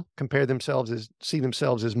people see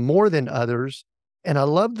themselves as more than others. And I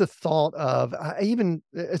love the thought of,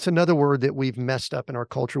 it's another word that we've messed up in our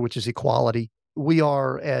culture, which is equality. We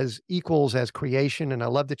are as equals as creation. And I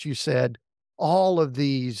love that you said all of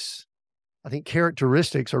these, I think,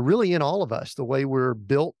 characteristics are really in all of us, the way we're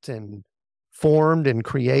built and formed and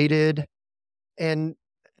created. And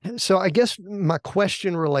so I guess my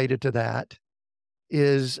question related to that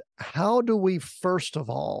is, how do we, first of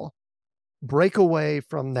all, break away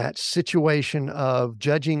from that situation of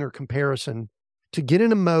judging or comparison to get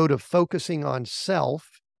in a mode of focusing on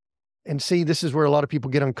self? And see, this is where a lot of people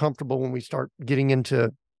get uncomfortable when we start getting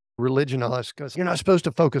into religion on us, because you're not supposed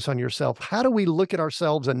to focus on yourself. How do we look at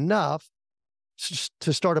ourselves enough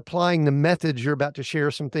to start applying the methods you're about to share,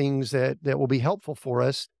 some things that will be helpful for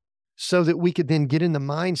us, so that we could then get in the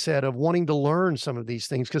mindset of wanting to learn some of these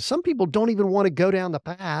things? Because some people don't even want to go down the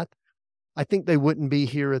path. I think they wouldn't be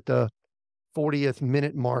here at the 40th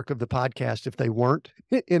minute mark of the podcast if they weren't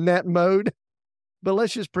in that mode. But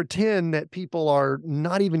let's just pretend that people are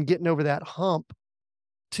not even getting over that hump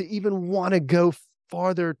to even want to go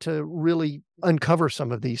farther to really uncover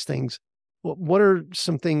some of these things. What are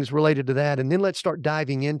some things related to that? And then let's start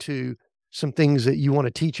diving into some things that you want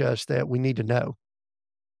to teach us that we need to know.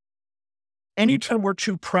 Anytime we're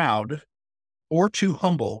too proud or too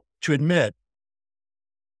humble to admit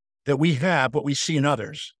that we have what we see in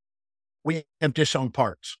others, we have disowned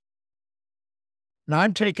parts. Now,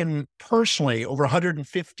 I've taken personally over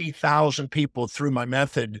 150,000 people through my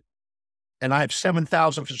method, and I have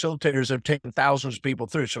 7,000 facilitators that have taken thousands of people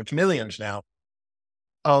through. So it's millions now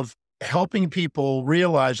of helping people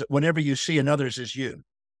realize that whenever you see in others is you,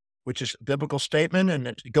 which is a biblical statement, and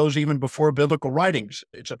it goes even before biblical writings.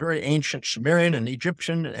 It's a very ancient Sumerian and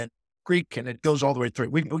Egyptian and Greek, and it goes all the way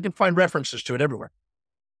through. We can find references to it everywhere.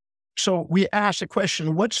 So we ask the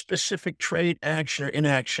question, what specific trait, action, or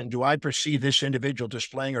inaction do I perceive this individual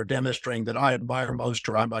displaying or demonstrating that I admire most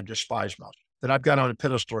or I despise most, that I've got on a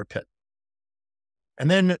pedestal or pit? And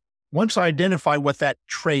then once I identify what that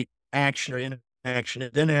trait, action, or inaction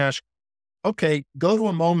is, then ask, okay, go to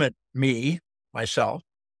a moment, myself,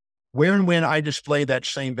 where and when I display that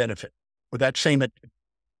same benefit or that same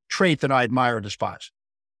trait that I admire or despise.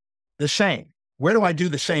 The same. Where do I do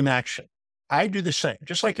the same action? I do the same,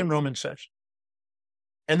 just like in Romans says.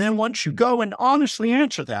 And then once you go and honestly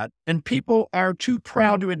answer that, and people are too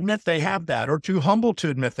proud to admit they have that, or too humble to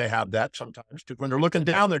admit they have that sometimes. When they're looking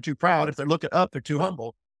down, they're too proud. If they're looking up, they're too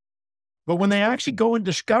humble. But when they actually go and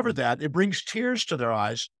discover that, it brings tears to their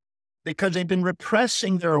eyes because they've been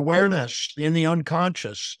repressing their awareness in the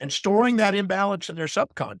unconscious and storing that imbalance in their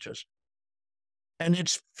subconscious. And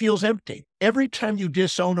it feels empty. Every time you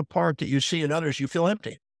disown a part that you see in others, you feel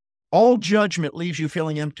empty. All judgment leaves you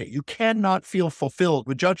feeling empty. You cannot feel fulfilled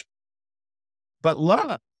with judgment. But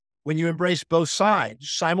love, when you embrace both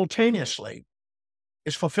sides simultaneously,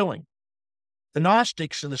 is fulfilling. The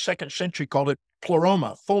Gnostics in the 2nd century called it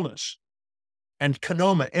pleroma, fullness, and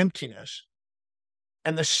kanoma, emptiness.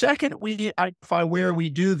 And the second we identify where we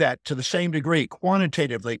do that to the same degree,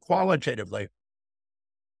 quantitatively, qualitatively,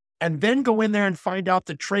 and then go in there and find out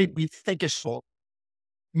the trait we think is full.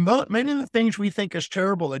 Many of the things we think is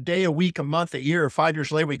terrible, a day, a week, a month, a year, 5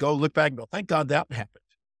 years later, we go look back and go, thank God that happened.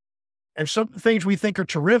 And some of the things we think are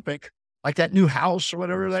terrific, like that new house or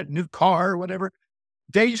whatever, that new car or whatever,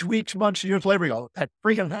 days, weeks, months, years later, we go, that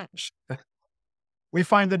freaking house. We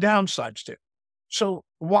find the downsides too. So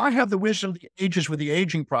why have the wisdom of the ages with the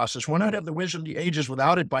aging process? Why not have the wisdom of the ages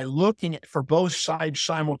without it by looking for both sides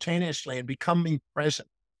simultaneously and becoming present?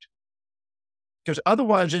 Because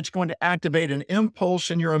otherwise it's going to activate an impulse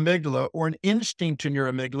in your amygdala or an instinct in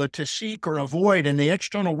your amygdala to seek or avoid, and the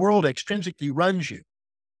external world extrinsically runs you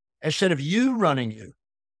instead of you running you.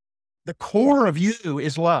 The core of you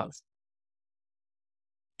is love.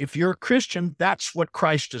 If you're a Christian, that's what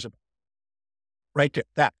Christ is about. Right there,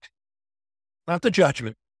 that. Not the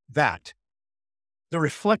judgment, that. The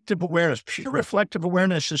reflective awareness, pure reflective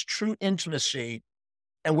awareness is true intimacy,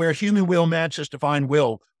 and where human will matches divine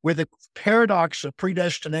will, where the paradox of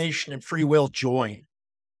predestination and free will join.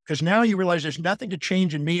 Because now you realize there's nothing to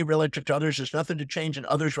change in me relative to others. There's nothing to change in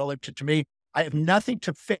others relative to me. I have nothing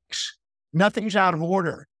to fix. Nothing's out of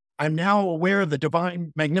order. I'm now aware of the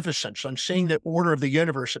divine magnificence. I'm seeing the order of the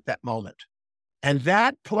universe at that moment. And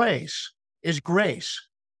that place is grace.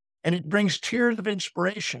 And it brings tears of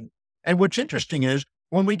inspiration. And what's interesting is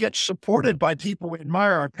when we get supported by people we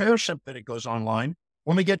admire, our parasympathetic goes online.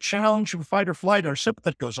 When we get challenged with fight or flight, our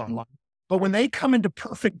sympathetic goes online. But when they come into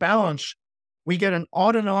perfect balance, we get an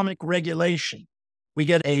autonomic regulation. We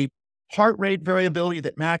get a heart rate variability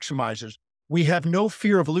that maximizes. We have no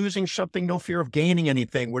fear of losing something, no fear of gaining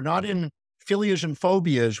anything. We're not in philias and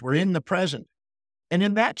phobias. We're in the present. And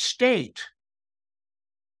in that state,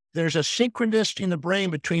 there's a synchronicity in the brain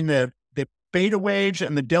between the beta waves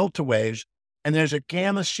and the delta waves, and there's a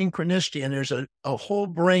gamma synchronicity, and there's a whole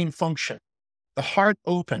brain function. The heart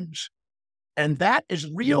opens, and that is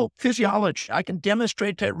real physiology. I can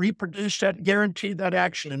demonstrate that, reproduce that, guarantee that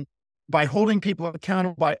action, and by holding people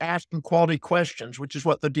accountable, by asking quality questions, which is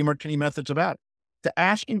what the Demartini method's about. To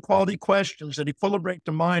asking quality questions that equilibrate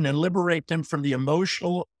the mind and liberate them from the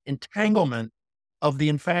emotional entanglement of the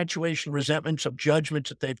infatuation, resentments, of judgments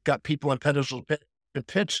that they've got people in pedestals,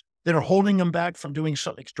 pits that are holding them back from doing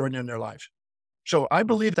something extraordinary in their lives. So I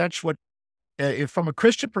believe that's what, from a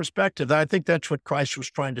Christian perspective, I think that's what Christ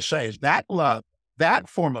was trying to say, is that love, that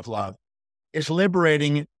form of love is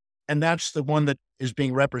liberating, and that's the one that is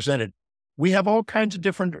being represented. We have all kinds of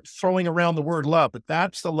different throwing around the word love, but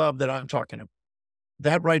that's the love that I'm talking about.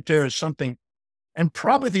 That right there is something, and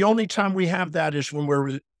probably the only time we have that is when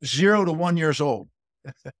we're 0 to 1 years old.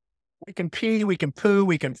 We can pee, we can poo,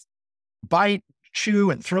 we can bite,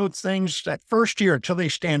 chew, and throw things that first year until they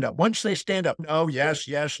stand up. Once they stand up, no, yes,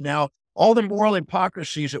 yes, now all the moral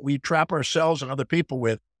hypocrisies that we trap ourselves and other people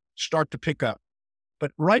with start to pick up.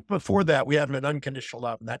 But right before that, we have an unconditional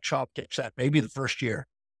love, and that child gets that maybe the first year.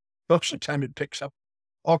 Most of the time it picks up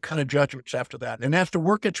all kind of judgments after that. And has to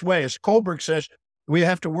work its way. As Kohlberg says, we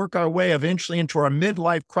have to work our way eventually into our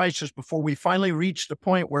midlife crisis before we finally reach the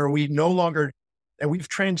point where we no longer, and we've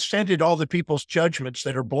transcended all the people's judgments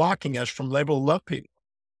that are blocking us from able to love people.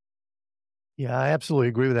 Yeah, I absolutely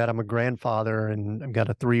agree with that. I'm a grandfather, and I've got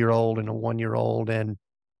a 3-year-old and a 1-year-old, and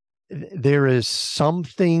there is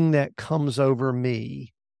something that comes over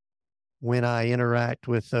me when I interact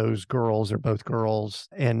with those girls. They're both girls,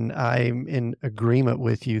 and I'm in agreement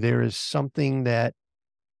with you. There is something that,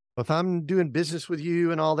 if I'm doing business with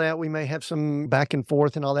you and all that, we may have some back and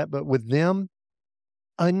forth and all that, but with them,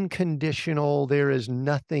 unconditional, there is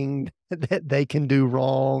nothing that they can do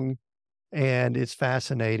wrong. And it's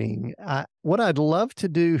fascinating. What I'd love to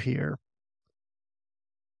do here,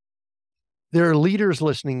 there are leaders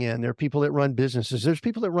listening in. There are people that run businesses. There's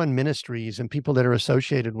people that run ministries and people that are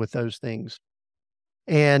associated with those things.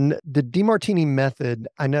 And the Demartini method,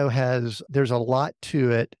 I know there's a lot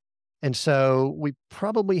to it. And so we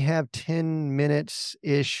probably have 10 minutes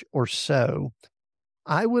ish or so.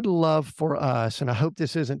 I would love for us, and I hope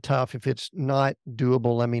this isn't tough. If it's not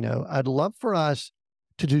doable, let me know. I'd love for us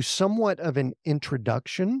to do somewhat of an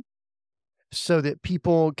introduction so that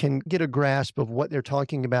people can get a grasp of what they're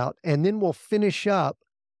talking about. And then we'll finish up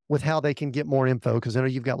with how they can get more info, because I know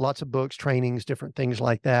you've got lots of books, trainings, different things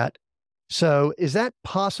like that. So is that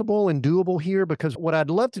possible and doable here? Because what I'd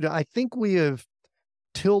love to do, I think we have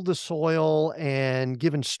tilled the soil and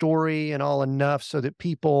given story and all enough so that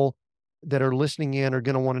people that are listening in are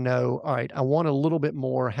going to want to know, all right, I want a little bit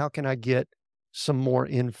more. How can I get some more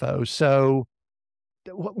info? So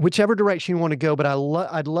whichever direction you want to go, but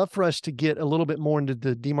I'd love for us to get a little bit more into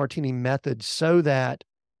the Demartini method so that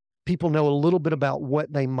people know a little bit about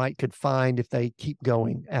what they could find if they keep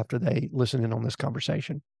going after they listen in on this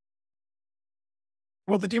conversation.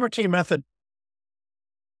 Well, the Demartini method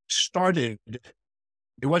started,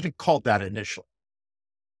 it wasn't called that initially.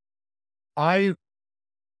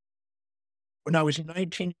 When I was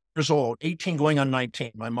 19 years old, 18 going on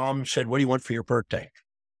 19, my mom said, "What do you want for your birthday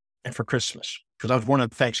and for Christmas?" Because I was born on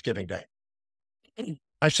Thanksgiving Day.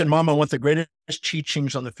 I said, "Mom, I want the greatest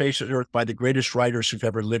teachings on the face of the earth by the greatest writers who've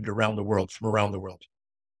ever lived around the world, from around the world."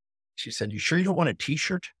 She said, "You sure you don't want a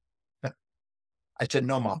t-shirt?" I said,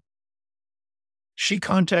 "No, Mom." She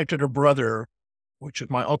contacted her brother, which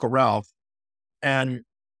is my Uncle Ralph, and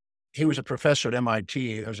he was a professor at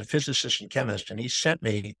MIT. He was a physicist and chemist, and he sent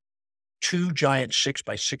me 2 giant 6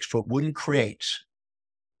 by 6 foot wooden crates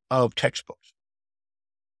of textbooks.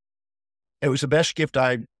 It was the best gift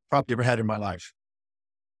I probably ever had in my life,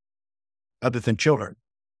 other than children.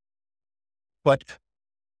 But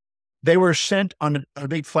they were sent on a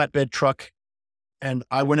big flatbed truck, and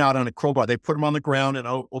I went out on a crowbar. They put them on the ground, and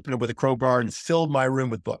I opened it with a crowbar and filled my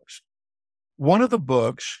room with books. One of the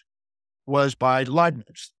books was by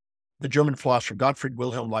Leibniz, the German philosopher, Gottfried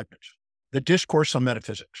Wilhelm Leibniz, The Discourse on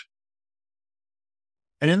Metaphysics.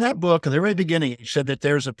 And in that book, at the very beginning, he said that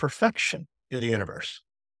there's a perfection in the universe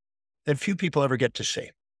that few people ever get to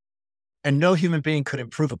see, and no human being could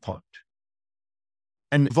improve upon it.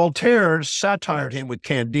 And Voltaire satired him with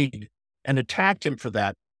Candide and attacked him for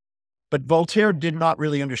that. But Voltaire did not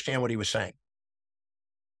really understand what he was saying.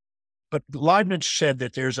 But Leibniz said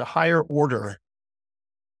that there's a higher order.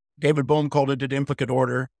 David Bohm called it an implicate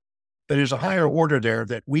order. But there's a higher order there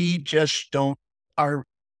that we just don't.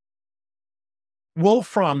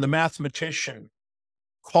 Wolfram, the mathematician,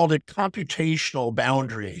 called it computational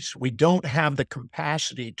boundaries. We don't have the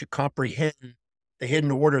capacity to comprehend the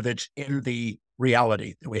hidden order that's in the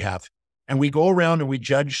reality that we have. And we go around and we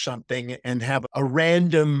judge something and have a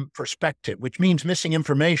random perspective, which means missing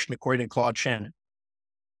information, according to Claude Shannon.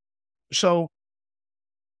 So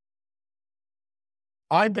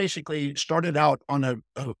I basically started out on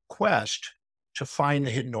a quest to find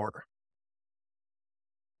the hidden order.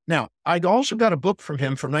 Now, I also got a book from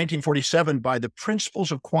him from 1947 by The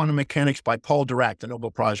Principles of Quantum Mechanics by Paul Dirac, the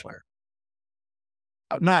Nobel Prize winner.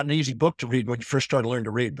 Not an easy book to read when you first started learning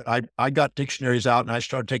to read, but I got dictionaries out and I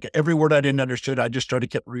started taking every word I didn't understand. I just started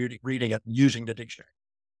kept reading it and using the dictionary.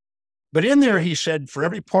 But in there, he said, for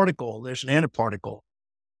every particle, there's an antiparticle.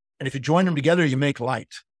 And if you join them together, you make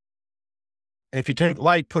light. And if you take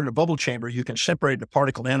light, put it in a bubble chamber, you can separate the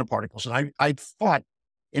particle and nanoparticles. And I thought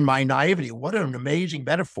in my naivety, what an amazing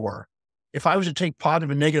metaphor. If I was to take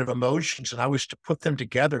positive and negative emotions and I was to put them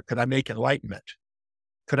together, could I make enlightenment?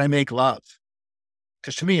 Could I make love?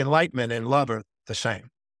 Because to me, enlightenment and love are the same.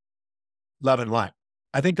 Love and light.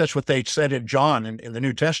 I think that's what they said in John in the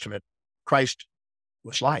New Testament. Christ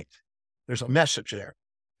was light. There's a message there.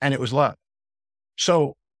 And it was love.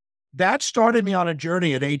 So that started me on a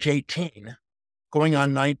journey at age 18, going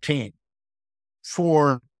on 19,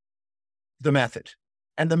 for the method.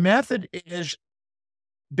 And the method has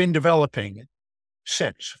been developing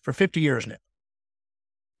since for 50 years now.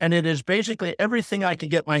 And it is basically everything I can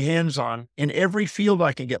get my hands on in every field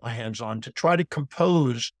I can get my hands on to try to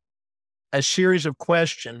compose a series of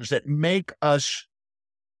questions that make us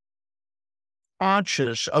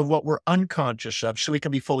conscious of what we're unconscious of so we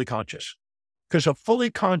can be fully conscious. Because a fully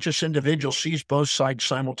conscious individual sees both sides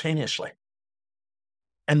simultaneously.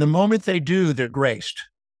 And the moment they do, they're graced.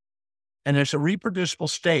 And it's a reproducible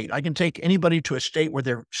state. I can take anybody to a state where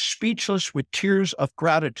they're speechless with tears of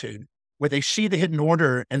gratitude, where they see the hidden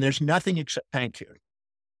order and there's nothing except thank you.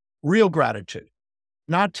 Real gratitude.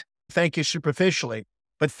 Not thank you superficially,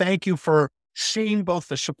 but thank you for seeing both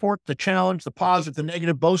the support, the challenge, the positive, the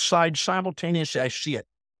negative, both sides simultaneously. I see it.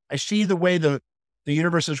 I see the way the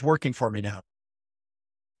universe is working for me now.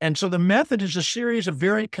 And so the method is a series of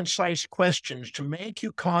very concise questions to make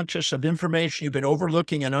you conscious of information you've been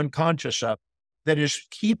overlooking and unconscious of that is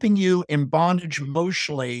keeping you in bondage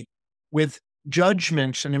emotionally with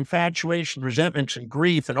judgments and infatuation, resentments and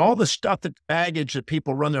grief and all the stuff, that baggage that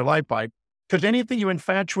people run their life by. Because anything you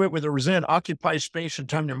infatuate with or resent occupies space and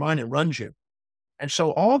time in your mind and runs you. And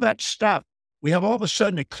so all that stuff, we have all of a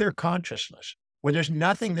sudden a clear consciousness where there's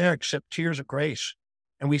nothing there except tears of grace.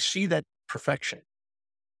 And we see that perfection.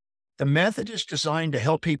 The method is designed to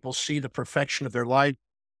help people see the perfection of their life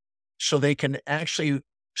so they can actually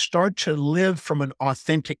start to live from an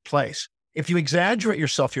authentic place. If you exaggerate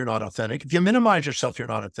yourself, you're not authentic. If you minimize yourself, you're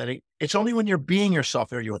not authentic. It's only when you're being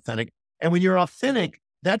yourself are you authentic. And when you're authentic,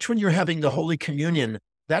 that's when you're having the Holy Communion.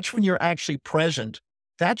 That's when you're actually present.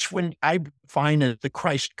 That's when I find the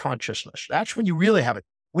Christ consciousness. That's when you really have it.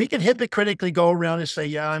 We can hypocritically go around and say,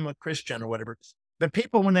 yeah, I'm a Christian or whatever. But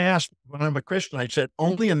people, when they ask when I'm a Christian, I said,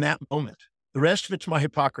 only in that moment. The rest of it's my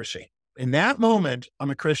hypocrisy. In that moment,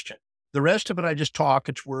 I'm a Christian. The rest of it, I just talk,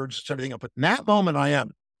 it's words, it's everything else. But in that moment,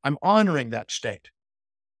 I'm honoring that state.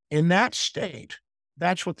 In that state,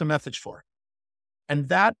 that's what the method's for. And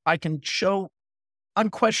that I can show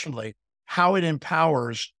unquestionably how it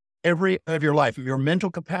empowers every of your life, your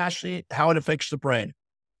mental capacity, how it affects the brain,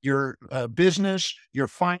 your business, your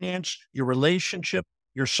finance, your relationship,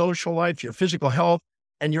 your social life, your physical health,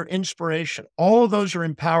 and your inspiration. All of those are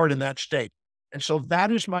empowered in that state. And so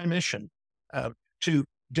that is my mission, to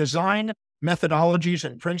design methodologies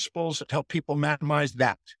and principles that help people maximize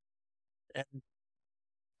that. And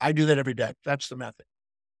I do that every day. That's the method.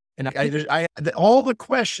 And all the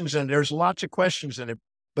questions, and there's lots of questions in it,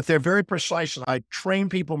 but they're very precise. And I train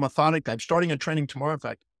people methodically. I'm starting a training tomorrow, in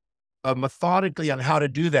fact, methodically on how to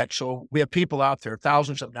do that. So we have people out there,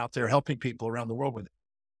 thousands of them out there, helping people around the world with it.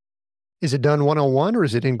 Is it done one-on-one or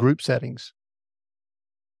is it in group settings?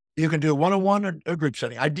 You can do a one-on-one or a group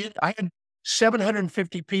setting. I had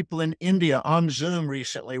 750 people in India on Zoom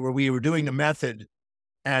recently where we were doing the method,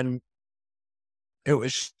 and it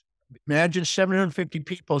was, imagine 750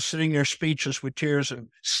 people sitting there speechless with tears and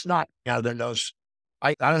snot out of their nose.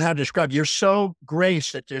 I don't know how to describe it. You're so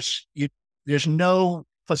grace that there's no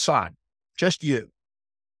facade, just you,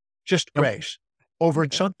 just grace over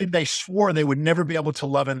something they swore they would never be able to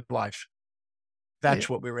love in life. That's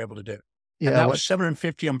what we were able to do. Yeah, and that was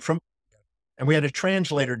 750. And we had a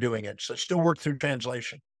translator doing it. So it still worked through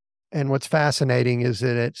translation. And what's fascinating is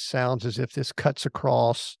that it sounds as if this cuts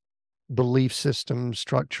across belief systems,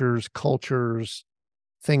 structures, cultures,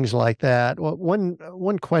 things like that. Well,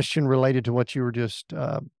 one question related to what you were just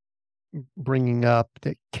bringing up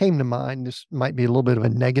that came to mind, this might be a little bit of a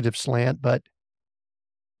negative slant, but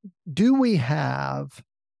do we have,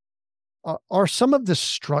 are some of the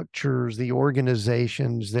structures, the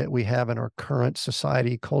organizations that we have in our current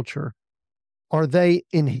society, culture, are they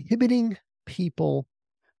inhibiting people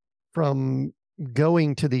from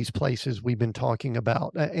going to these places we've been talking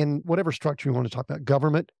about? And whatever structure you want to talk about,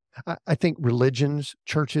 government, I think religions,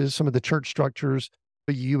 churches, some of the church structures,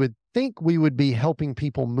 you would think we would be helping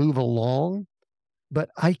people move along, but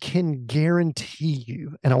I can guarantee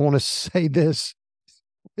you, and I want to say this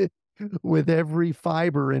with every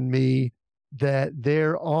fiber in me, that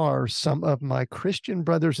there are some of my Christian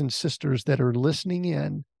brothers and sisters that are listening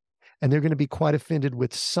in, and they're going to be quite offended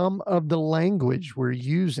with some of the language we're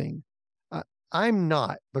using. I'm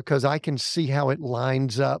not, because I can see how it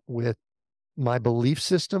lines up with my belief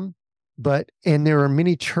system. And there are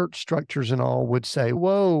many church structures and all would say,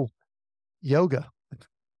 whoa, yoga.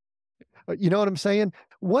 You know what I'm saying?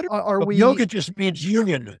 What are we? Yoga just means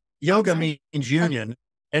union. Yoga means union.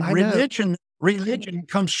 And religion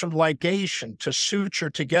comes from ligation, to suture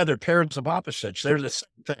together pairs of opposites. They're the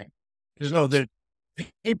same thing. There's no,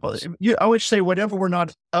 people, I would say whatever we're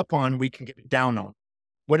not up on, we can get down on.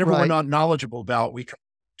 Whatever we're not knowledgeable about, we come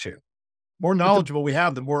to. More knowledgeable we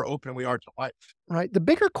have, the more open we are to life. Right. The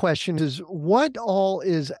bigger question is what all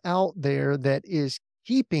is out there that is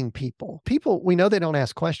keeping people. We know they don't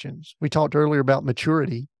ask questions. We talked earlier about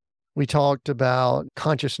maturity. We talked about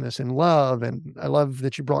consciousness and love. And I love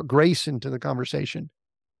that you brought grace into the conversation.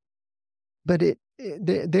 But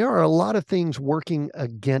there are a lot of things working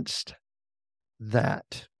against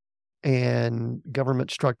that, and government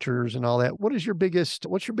structures and all that. What's your biggest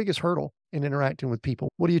hurdle in interacting with people?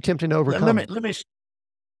 What are you attempting to overcome?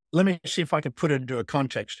 Let me see if I can put it into a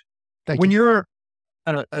context. Thank when you. You're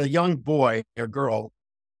a young boy or girl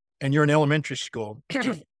and you're in elementary school,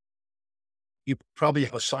 you probably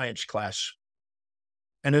have a science class.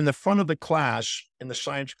 And in the front of the class, in the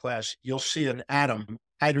science class, you'll see an atom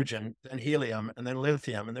hydrogen, then helium, and then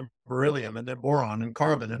lithium, and then beryllium, and then boron, and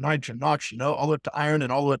carbon, and nitrogen, and oxygen, all the way up to iron,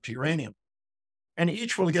 and all the way up to uranium. And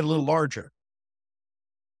each will get a little larger.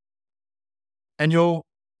 And you'll,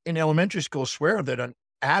 in elementary school, swear that an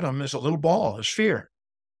atom is a little ball, a sphere.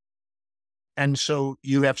 And so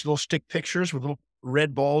you have little stick pictures with little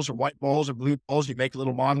red balls or white balls or blue balls. You make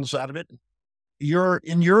little models out of it.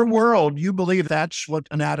 In your world, you believe that's what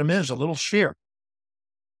an atom is, a little sphere.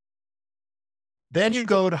 Then you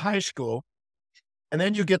go to high school, and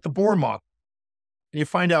then you get the Bohr model. And you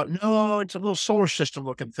find out, no, it's a little solar system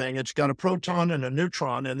looking thing. It's got a proton and a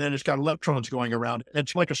neutron, and then it's got electrons going around it.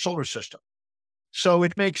 It's like a solar system. So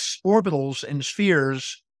it makes orbitals and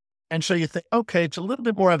spheres. And so you think, okay, it's a little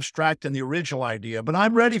bit more abstract than the original idea, but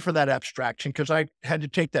I'm ready for that abstraction because I had to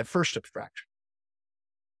take that first abstraction.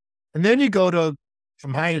 And then you go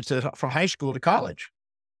from high school to college.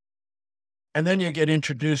 And then you get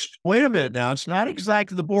introduced, wait a minute now, it's not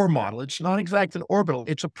exactly the Bohr model. It's not exactly an orbital.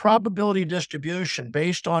 It's a probability distribution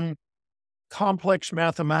based on complex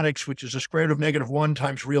mathematics, which is a square root of -1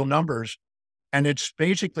 times real numbers. And it's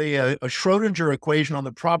basically a Schrodinger equation on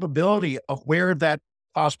the probability of where that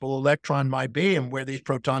possible electron might be and where these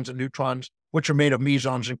protons and neutrons, which are made of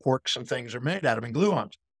mesons and quarks and things, are made out of, and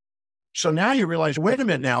gluons. So now you realize, wait a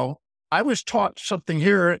minute now, I was taught something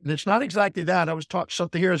here, and it's not exactly that. I was taught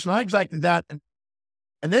something here, it's not exactly that.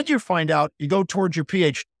 And then you find out, you go towards your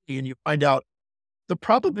PhD, and you find out the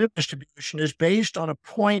probability distribution is based on a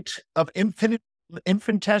point of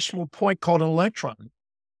infinitesimal point called an electron,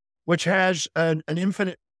 which has an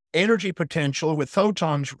infinite energy potential with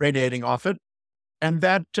photons radiating off it. And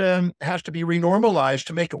that has to be renormalized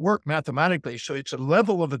to make it work mathematically. So it's a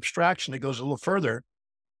level of abstraction that goes a little further.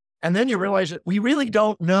 And then you realize that we really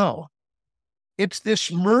don't know. It's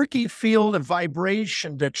this murky field of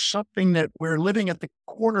vibration that's something that we're living at the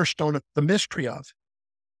cornerstone of the mystery of.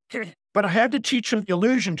 But I had to teach them the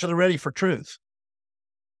illusion till they're ready for truth.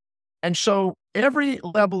 And so every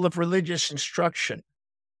level of religious instruction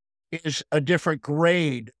is a different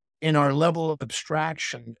grade in our level of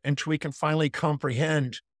abstraction until we can finally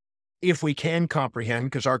comprehend, if we can comprehend,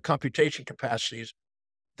 because our computation capacity is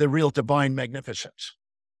the real divine magnificence.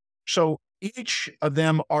 So each of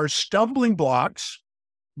them are stumbling blocks,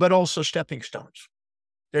 but also stepping stones.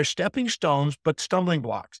 They're stepping stones, but stumbling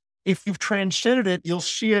blocks. If you've transcended it, you'll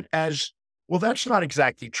see it as, well, that's not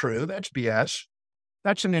exactly true. That's BS.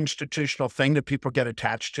 That's an institutional thing that people get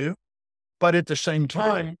attached to. But at the same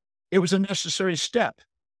time, it was a necessary step.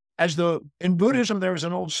 In Buddhism, there was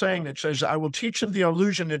an old saying that says, I will teach them the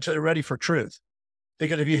illusion until they're ready for truth.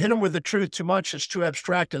 Because if you hit them with the truth too much, it's too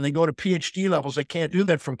abstract, and they go to PhD levels. They can't do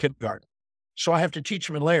that from kindergarten. So I have to teach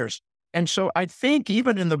them in layers. And so I think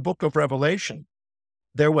even in the book of Revelation,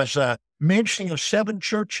 there was a mentioning of 7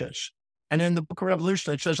 churches. And in the book of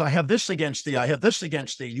Revelation, it says, I have this against thee. I have this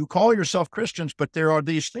against thee. You call yourself Christians, but there are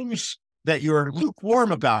these things that you're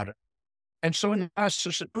lukewarm about it. And so in the past,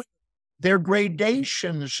 there are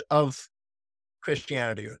gradations of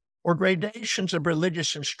Christianity or gradations of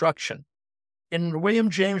religious instruction. In William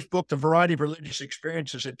James' book, The Variety of Religious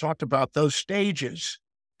Experiences, it talked about those stages,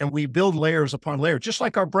 and we build layers upon layers, just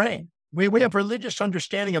like our brain. We have religious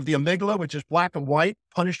understanding of the amygdala, which is black and white,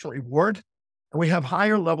 punishment, reward, and we have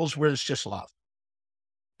higher levels where it's just love.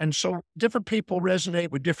 And so different people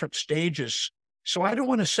resonate with different stages. So I don't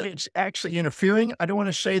want to say it's actually interfering. I don't want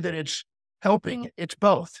to say that it's helping. It's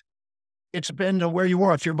both. It's depending on where you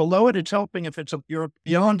are. If you're below it, it's helping. If you're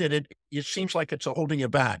beyond it, it seems like it's holding you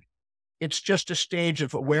back. It's just a stage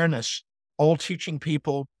of awareness, all teaching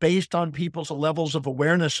people based on people's levels of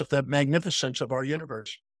awareness of the magnificence of our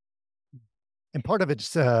universe. And part of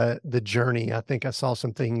it's the journey. I think I saw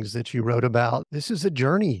some things that you wrote about. This is a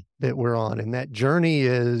journey that we're on, and that journey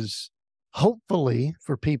is hopefully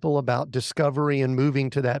for people about discovery and moving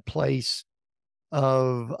to that place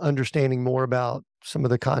of understanding more about some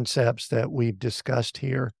of the concepts that we've discussed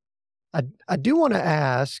here. I do want to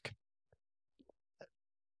ask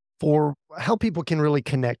for how people can really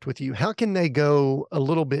connect with you. How can they go a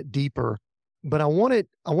little bit deeper? But I want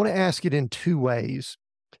to ask it in 2 ways.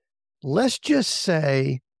 Let's just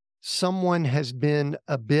say someone has been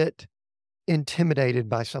a bit intimidated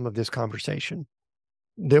by some of this conversation.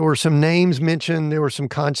 There were some names mentioned, there were some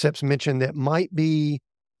concepts mentioned that might be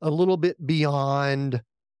a little bit beyond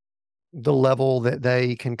the level that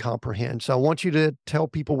they can comprehend. So I want you to tell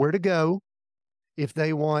people where to go if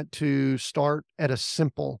they want to start at a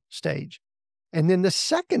simple stage. And then the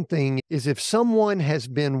second thing is, if someone has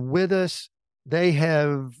been with us, they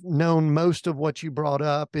have known most of what you brought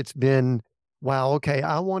up. It's been, wow, okay,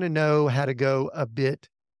 I want to know how to go a bit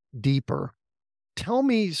deeper. Tell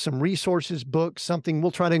me some resources, books, something.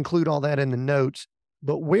 We'll try to include all that in the notes.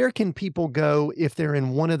 But where can people go if they're in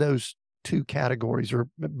one of those two categories or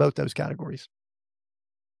both those categories?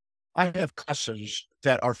 I have classes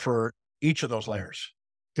that are for each of those layers.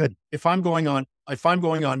 Good. If I'm going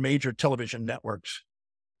on major television networks,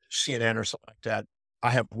 CNN or something like that,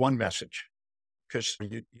 I have one message because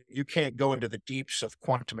you can't go into the deeps of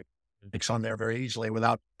quantum mechanics on there very easily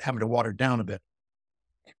without having to water it down a bit.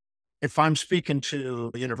 If I'm speaking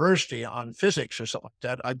to a university on physics or something like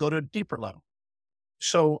that, I go to a deeper level.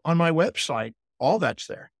 So on my website, all that's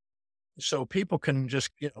there. So people can just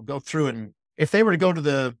go through, and if they were to go to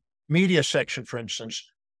the media section, for instance,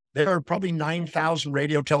 there are probably 9,000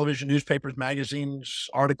 radio, television, newspapers, magazines,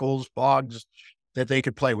 articles, blogs that they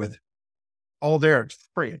could play with. All there. It's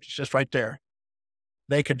free. It's just right there.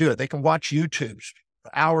 They could do it. They can watch YouTubes,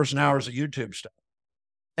 hours and hours of YouTube stuff,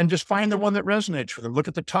 and just find the one that resonates with them. Look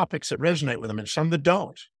at the topics that resonate with them and some that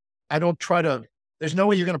don't. I don't try to, there's no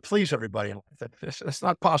way you're going to please everybody in life. That's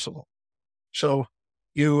not possible. So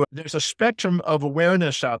there's a spectrum of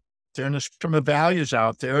awareness out there and a spectrum of values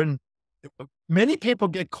out there. And many people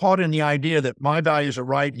get caught in the idea that my values are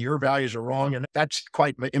right and your values are wrong. And that's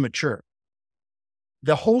quite immature.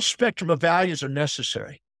 The whole spectrum of values are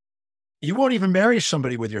necessary. You won't even marry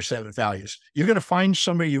somebody with your set of values. You're going to find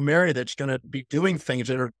somebody you marry that's going to be doing things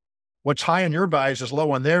that are, what's high on your values is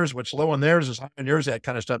low on theirs. What's low on theirs is high on yours, that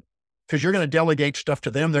kind of stuff. Because you're going to delegate stuff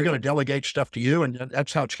to them. They're going to delegate stuff to you. And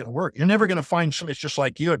that's how it's going to work. You're never going to find somebody that's just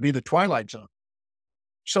like you. It'd be the Twilight Zone.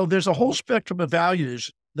 So there's a whole spectrum of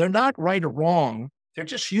values. They're not right or wrong. They're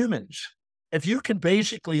just humans. If you can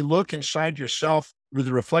basically look inside yourself with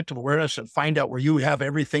a reflective awareness and find out where you have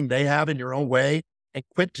everything they have in your own way and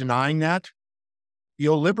quit denying that,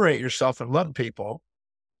 you'll liberate yourself and love people.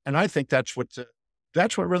 And I think that's what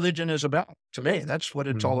religion is about. To me, that's what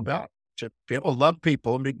it's all about. To be able to love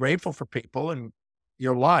people and be grateful for people and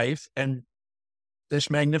your life and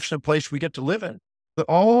this magnificent place we get to live in. But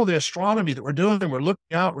all the astronomy that we're doing, we're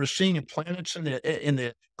looking out, we're seeing planets in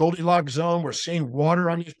the Goldilocks zone, we're seeing water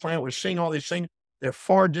on these planets, we're seeing all these things. They're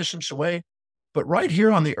far distance away. But right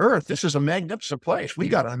here on the earth, this is a magnificent place. We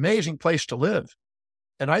got an amazing place to live.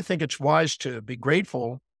 And I think it's wise to be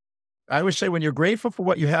grateful. I always say when you're grateful for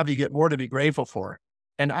what you have, you get more to be grateful for.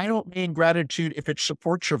 And I don't mean gratitude if it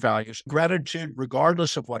supports your values, gratitude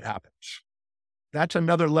regardless of what happens. That's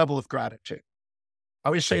another level of gratitude. I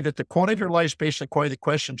always say that the quality of your life is based on the quality of the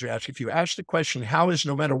questions you ask. If you ask the question,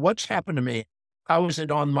 no matter what's happened to me, how is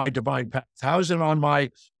it on my divine path? How is it on my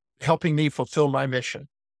helping me fulfill my mission?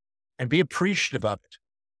 And be appreciative of it.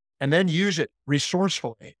 And then use it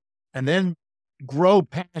resourcefully. And then grow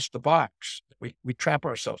past the box that we trap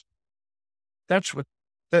ourselves. That's what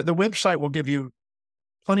the website will give you.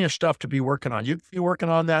 Plenty of stuff to be working on. You can be working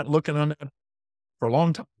on that, looking on that for a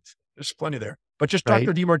long time. There's plenty there. But just right.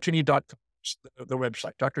 drdemartini.com, the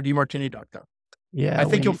website, drdemartini.com. Yeah. I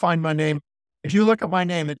think you'll find my name. If you look at my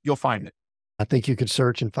name, you'll find it. I think you could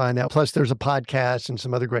search and find out. Plus, there's a podcast and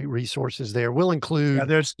some other great resources there. We'll include. Yeah,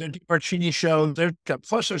 there's the Demartini show.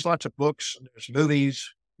 Plus, there's lots of books. There's movies.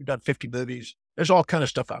 We've done 50 movies. There's all kind of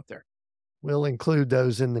stuff out there. We'll include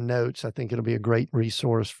those in the notes. I think it'll be a great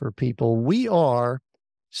resource for people. We are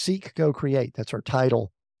Seek, Go, Create. That's our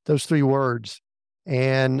title, those 3 words.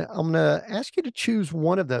 And I'm going to ask you to choose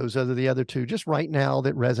one of those over the other 2, just right now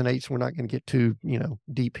that resonates. We're not going to get too,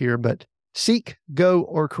 deep here, but seek, go,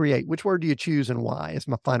 or create. Which word do you choose and why is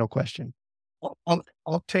my final question. Well,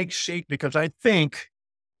 I'll take seek because I think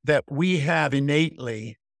that we have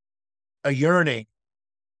innately a yearning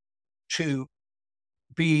to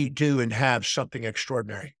be, do, and have something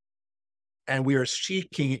extraordinary. And we are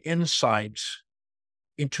seeking insights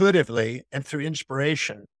intuitively and through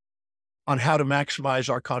inspiration on how to maximize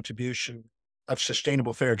our contribution of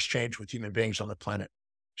sustainable fair exchange with human beings on the planet.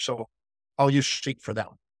 So I'll use seek for that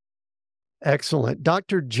one. Excellent.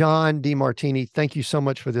 Dr. John Demartini, thank you so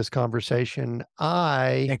much for this conversation.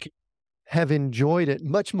 Thank you. Have enjoyed it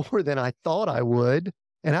much more than I thought I would,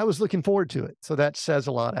 and I was looking forward to it. So that says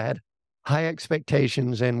a lot. I had high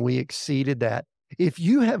expectations and we exceeded that. If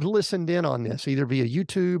you have listened in on this, either via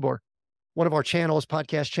YouTube or one of our channels,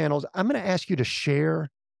 podcast channels, I'm going to ask you to share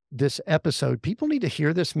this episode. People need to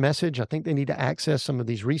hear this message. I think they need to access some of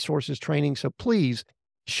these resources, training. So please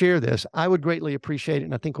share this. I would greatly appreciate it.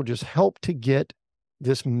 And I think will just help to get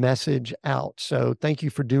this message out. So thank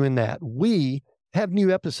you for doing that. We have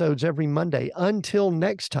new episodes every Monday. Until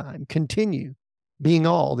next time, continue being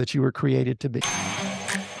all that you were created to be.